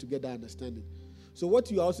long time to get that understanding. So what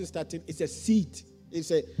you are also starting is a seed.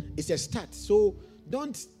 It's a start. So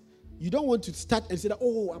you don't want to start and say that,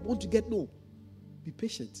 oh, I want to get. No. Be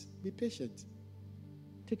patient. Be patient.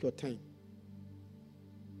 Take your time.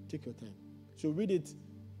 Take your time. So read it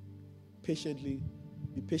patiently.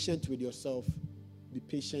 Be patient with yourself. Be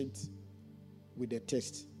patient with the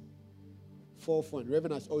text. Fourth one,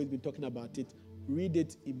 Reverend has always been talking about it. Read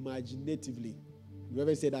it imaginatively.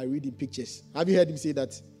 Reverend said, I read in pictures. Have you heard him say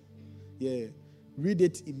that? Yeah. Read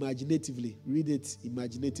it imaginatively. Read it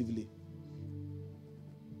imaginatively.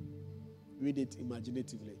 Read it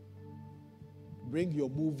imaginatively. Bring your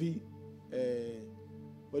movie,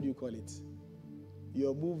 what do you call it?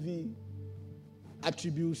 Your movie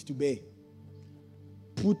attributes to bear.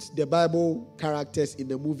 Put the Bible characters in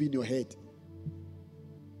the movie in your head.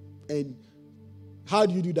 And how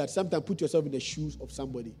do you do that? Sometimes put yourself in the shoes of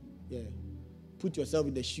somebody. Yeah. Put yourself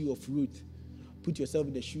in the shoe of Ruth. Put yourself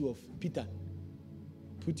in the shoe of Peter.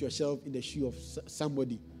 Put yourself in the shoe of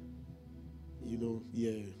somebody.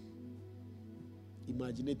 Yeah.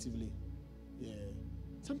 Imaginatively. Yeah.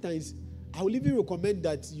 Sometimes I will even recommend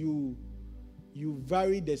that you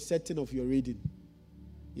vary the setting of your reading.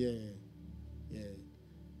 Yeah.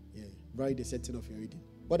 Vary the setting of your reading.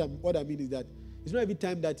 What I mean is that it's not every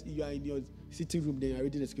time that you are in your sitting room, then you are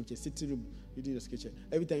reading the scripture. Sitting room, reading the scripture.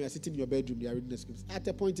 Every time you are sitting in your bedroom, you are reading the scripture. At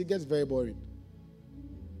a point, it gets very boring.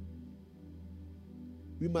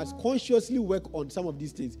 We must consciously work on some of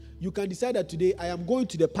these things. You can decide that today, I am going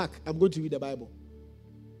to the park. I'm going to read the Bible.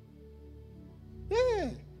 Yeah.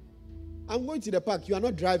 I'm going to the park. You are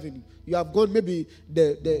not driving. You have gone, maybe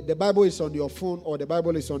the Bible is on your phone, or the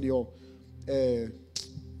Bible is on your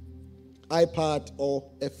iPad, or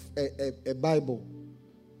a Bible.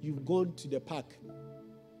 You've gone to the park.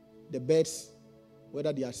 The birds,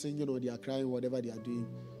 whether they are singing or they are crying, whatever they are doing.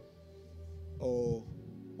 Or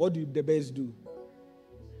what do the birds do?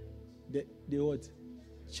 They what?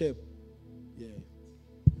 Chirp. Yeah.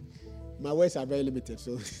 My words are very limited,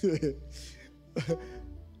 so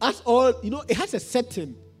as all, it has a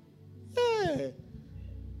setting. Yeah.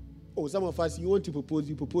 Oh, some of us, you want to propose,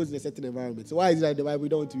 you propose in a certain environment. So why is it that the Bible, we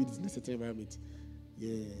don't want to read it in a certain environment?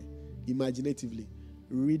 Yeah. Imaginatively.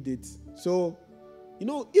 Read it. So,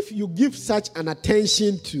 if you give such an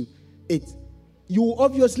attention to it, you will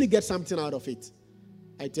obviously get something out of it.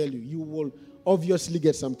 I tell you, you will obviously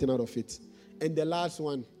get something out of it. And the last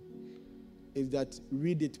one is that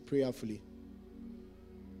read it prayerfully.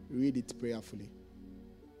 Read it prayerfully.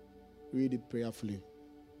 Read it prayerfully.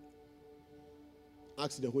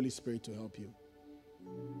 Ask the Holy Spirit to help you.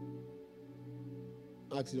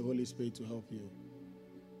 Ask the Holy Spirit to help you.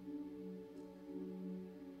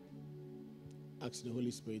 Ask the Holy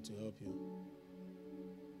Spirit to help you.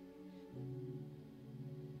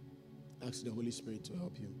 Ask the Holy Spirit to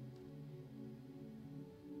help you.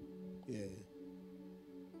 Yeah.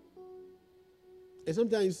 And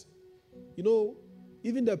sometimes,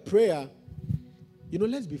 even the prayer,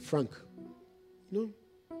 let's be frank.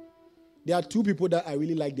 There are two people that I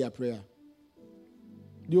really like their prayer.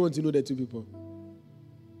 Do you want to know the two people?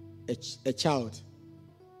 A child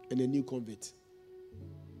and a new convert.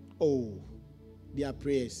 Oh, their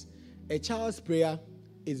prayers. A child's prayer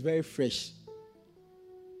is very fresh.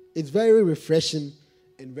 It's very refreshing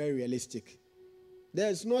and very realistic.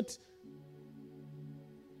 There's not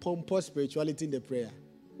pompous spirituality in the prayer.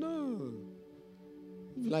 No.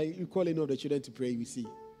 Like you call in all the children to pray, you see.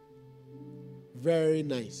 Very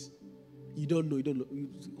nice. You don't know.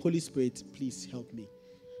 Holy Spirit, please help me.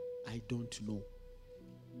 I don't know.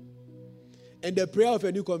 And the prayer of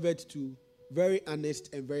a new convert too, very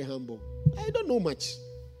honest and very humble. I don't know much.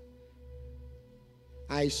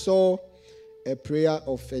 I saw a prayer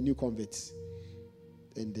of a new convert,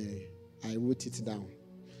 and I wrote it down.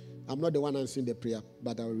 I'm not the one answering the prayer,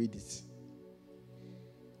 but I'll read it.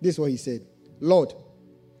 This is what he said. Lord,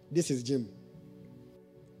 this is Jim.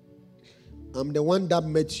 I'm the one that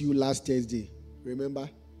met you last Thursday. Remember?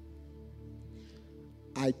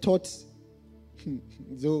 I thought, when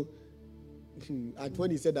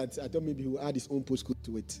he said that, I thought maybe he would add his own postcode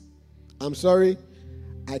to it. I'm sorry,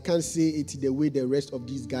 I can't say it the way the rest of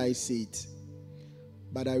these guys say it.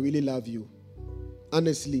 But I really love you.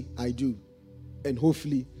 Honestly, I do. And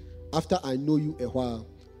hopefully, after I know you a while,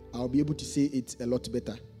 I'll be able to say it a lot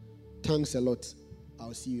better. Thanks a lot.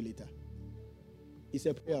 I'll see you later. It's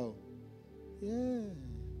a prayer. Yeah.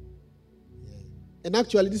 And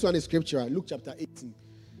actually, this one is scriptural. Luke chapter 18,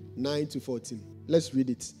 9 to 14. Let's read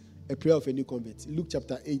it. A prayer of a new convert. Luke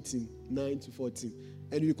chapter 18, 9 to 14.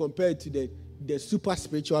 And we compare it to the super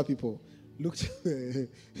spiritual people. Luke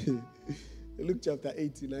chapter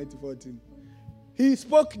 18, 9 to 14. He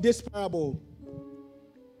spoke this parable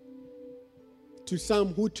to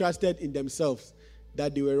some who trusted in themselves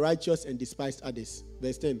that they were righteous and despised others.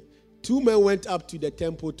 Verse 10. 2 men went up to the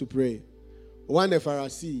temple to pray. One a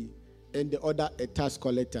Pharisee and the other a tax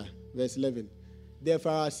collector. Verse 11. The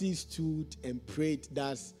Pharisee stood and prayed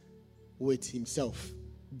thus with himself.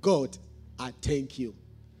 God, I thank you.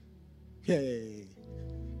 Hey.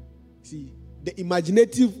 See, the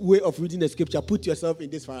imaginative way of reading the scripture, put yourself in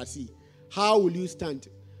this Pharisee. How will you stand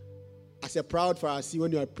as a proud Pharisee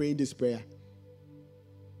when you are praying this prayer?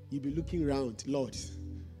 You'll be looking around. Lord,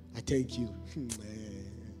 I thank you.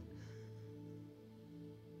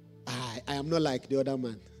 I am not like the other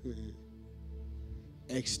man.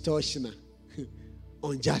 Extortioner,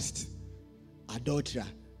 unjust, adulterer,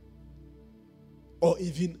 or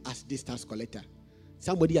even as this tax collector.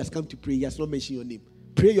 Somebody has come to pray, he has not mentioned your name.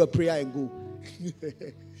 Pray your prayer and go.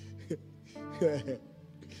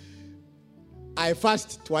 I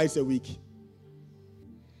fast twice a week.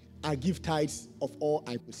 I give tithes of all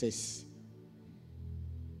I possess.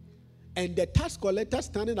 And the tax collector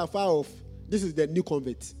standing afar off, this is the new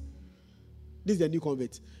convert. This is the new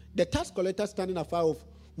convert. The tax collector standing afar off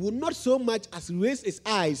will not so much as raise his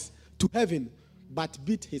eyes to heaven, but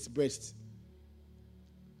beat his breast.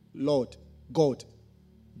 Lord, God,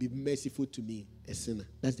 be merciful to me, a sinner.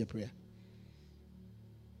 That's the prayer.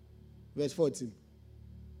 Verse 14.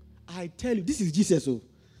 I tell you, this is Jesus. Oh,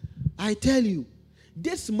 I tell you,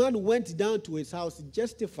 this man went down to his house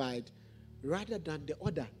justified rather than the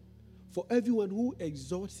other. For everyone who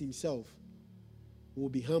exalts himself will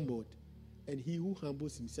be humbled, and he who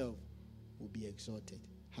humbles himself will be exalted.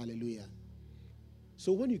 Hallelujah.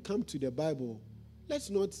 So when you come to the Bible, let's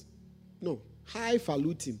not,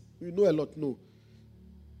 highfalutin. We know a lot, no.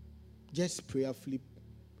 Just prayerfully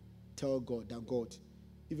tell God that, God,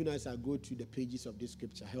 even as I go through the pages of this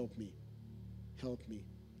scripture, help me. Help me.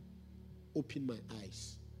 Open my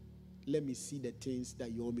eyes. Let me see the things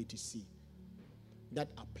that you want me to see. That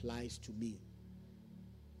applies to me.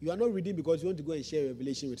 You are not reading because you want to go and share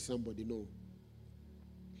revelation with somebody. No.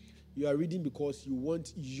 You are reading because you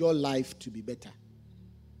want your life to be better.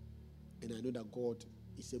 And I know that God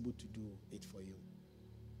is able to do it for you.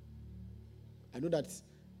 I know that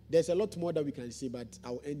there's a lot more that we can say, but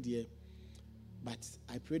I'll end here. But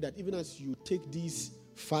I pray that even as you take these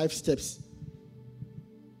 5 steps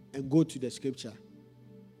and go to the scripture,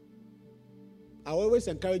 I always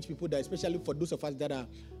encourage people that, especially for those of us that are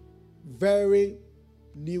very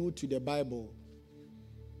new to the Bible,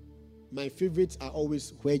 my favorites are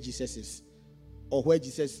always where Jesus is or where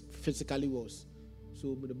Jesus physically was.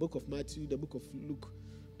 So the book of Matthew, the book of Luke,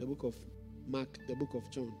 the book of Mark, the book of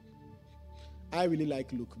John. I really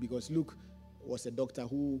like Luke because Luke was a doctor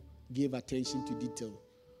who gave attention to detail.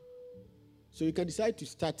 So you can decide to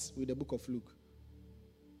start with the book of Luke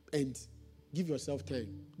and give yourself time.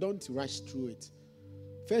 Don't rush through it.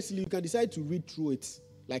 Firstly, you can decide to read through it,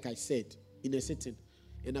 like I said, in a sitting.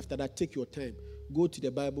 And after that, take your time. Go to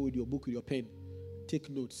the Bible with your book, with your pen. Take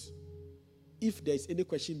notes. If there's any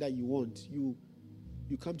question that you want, you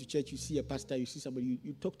come to church, you see a pastor, you see somebody,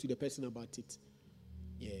 you talk to the person about it.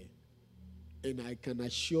 Yeah. And I can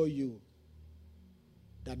assure you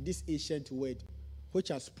that this ancient word, which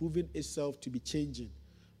has proven itself to be changing,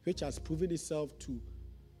 which has proven itself to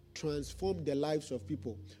transform the lives of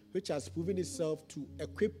people, which has proven itself to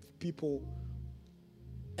equip people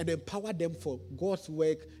and empower them for God's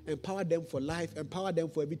work, empower them for life, empower them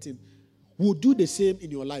for everything, will do the same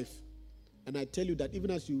in your life. And I tell you that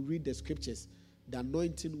even as you read the scriptures, the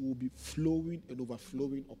anointing will be flowing and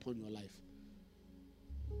overflowing upon your life.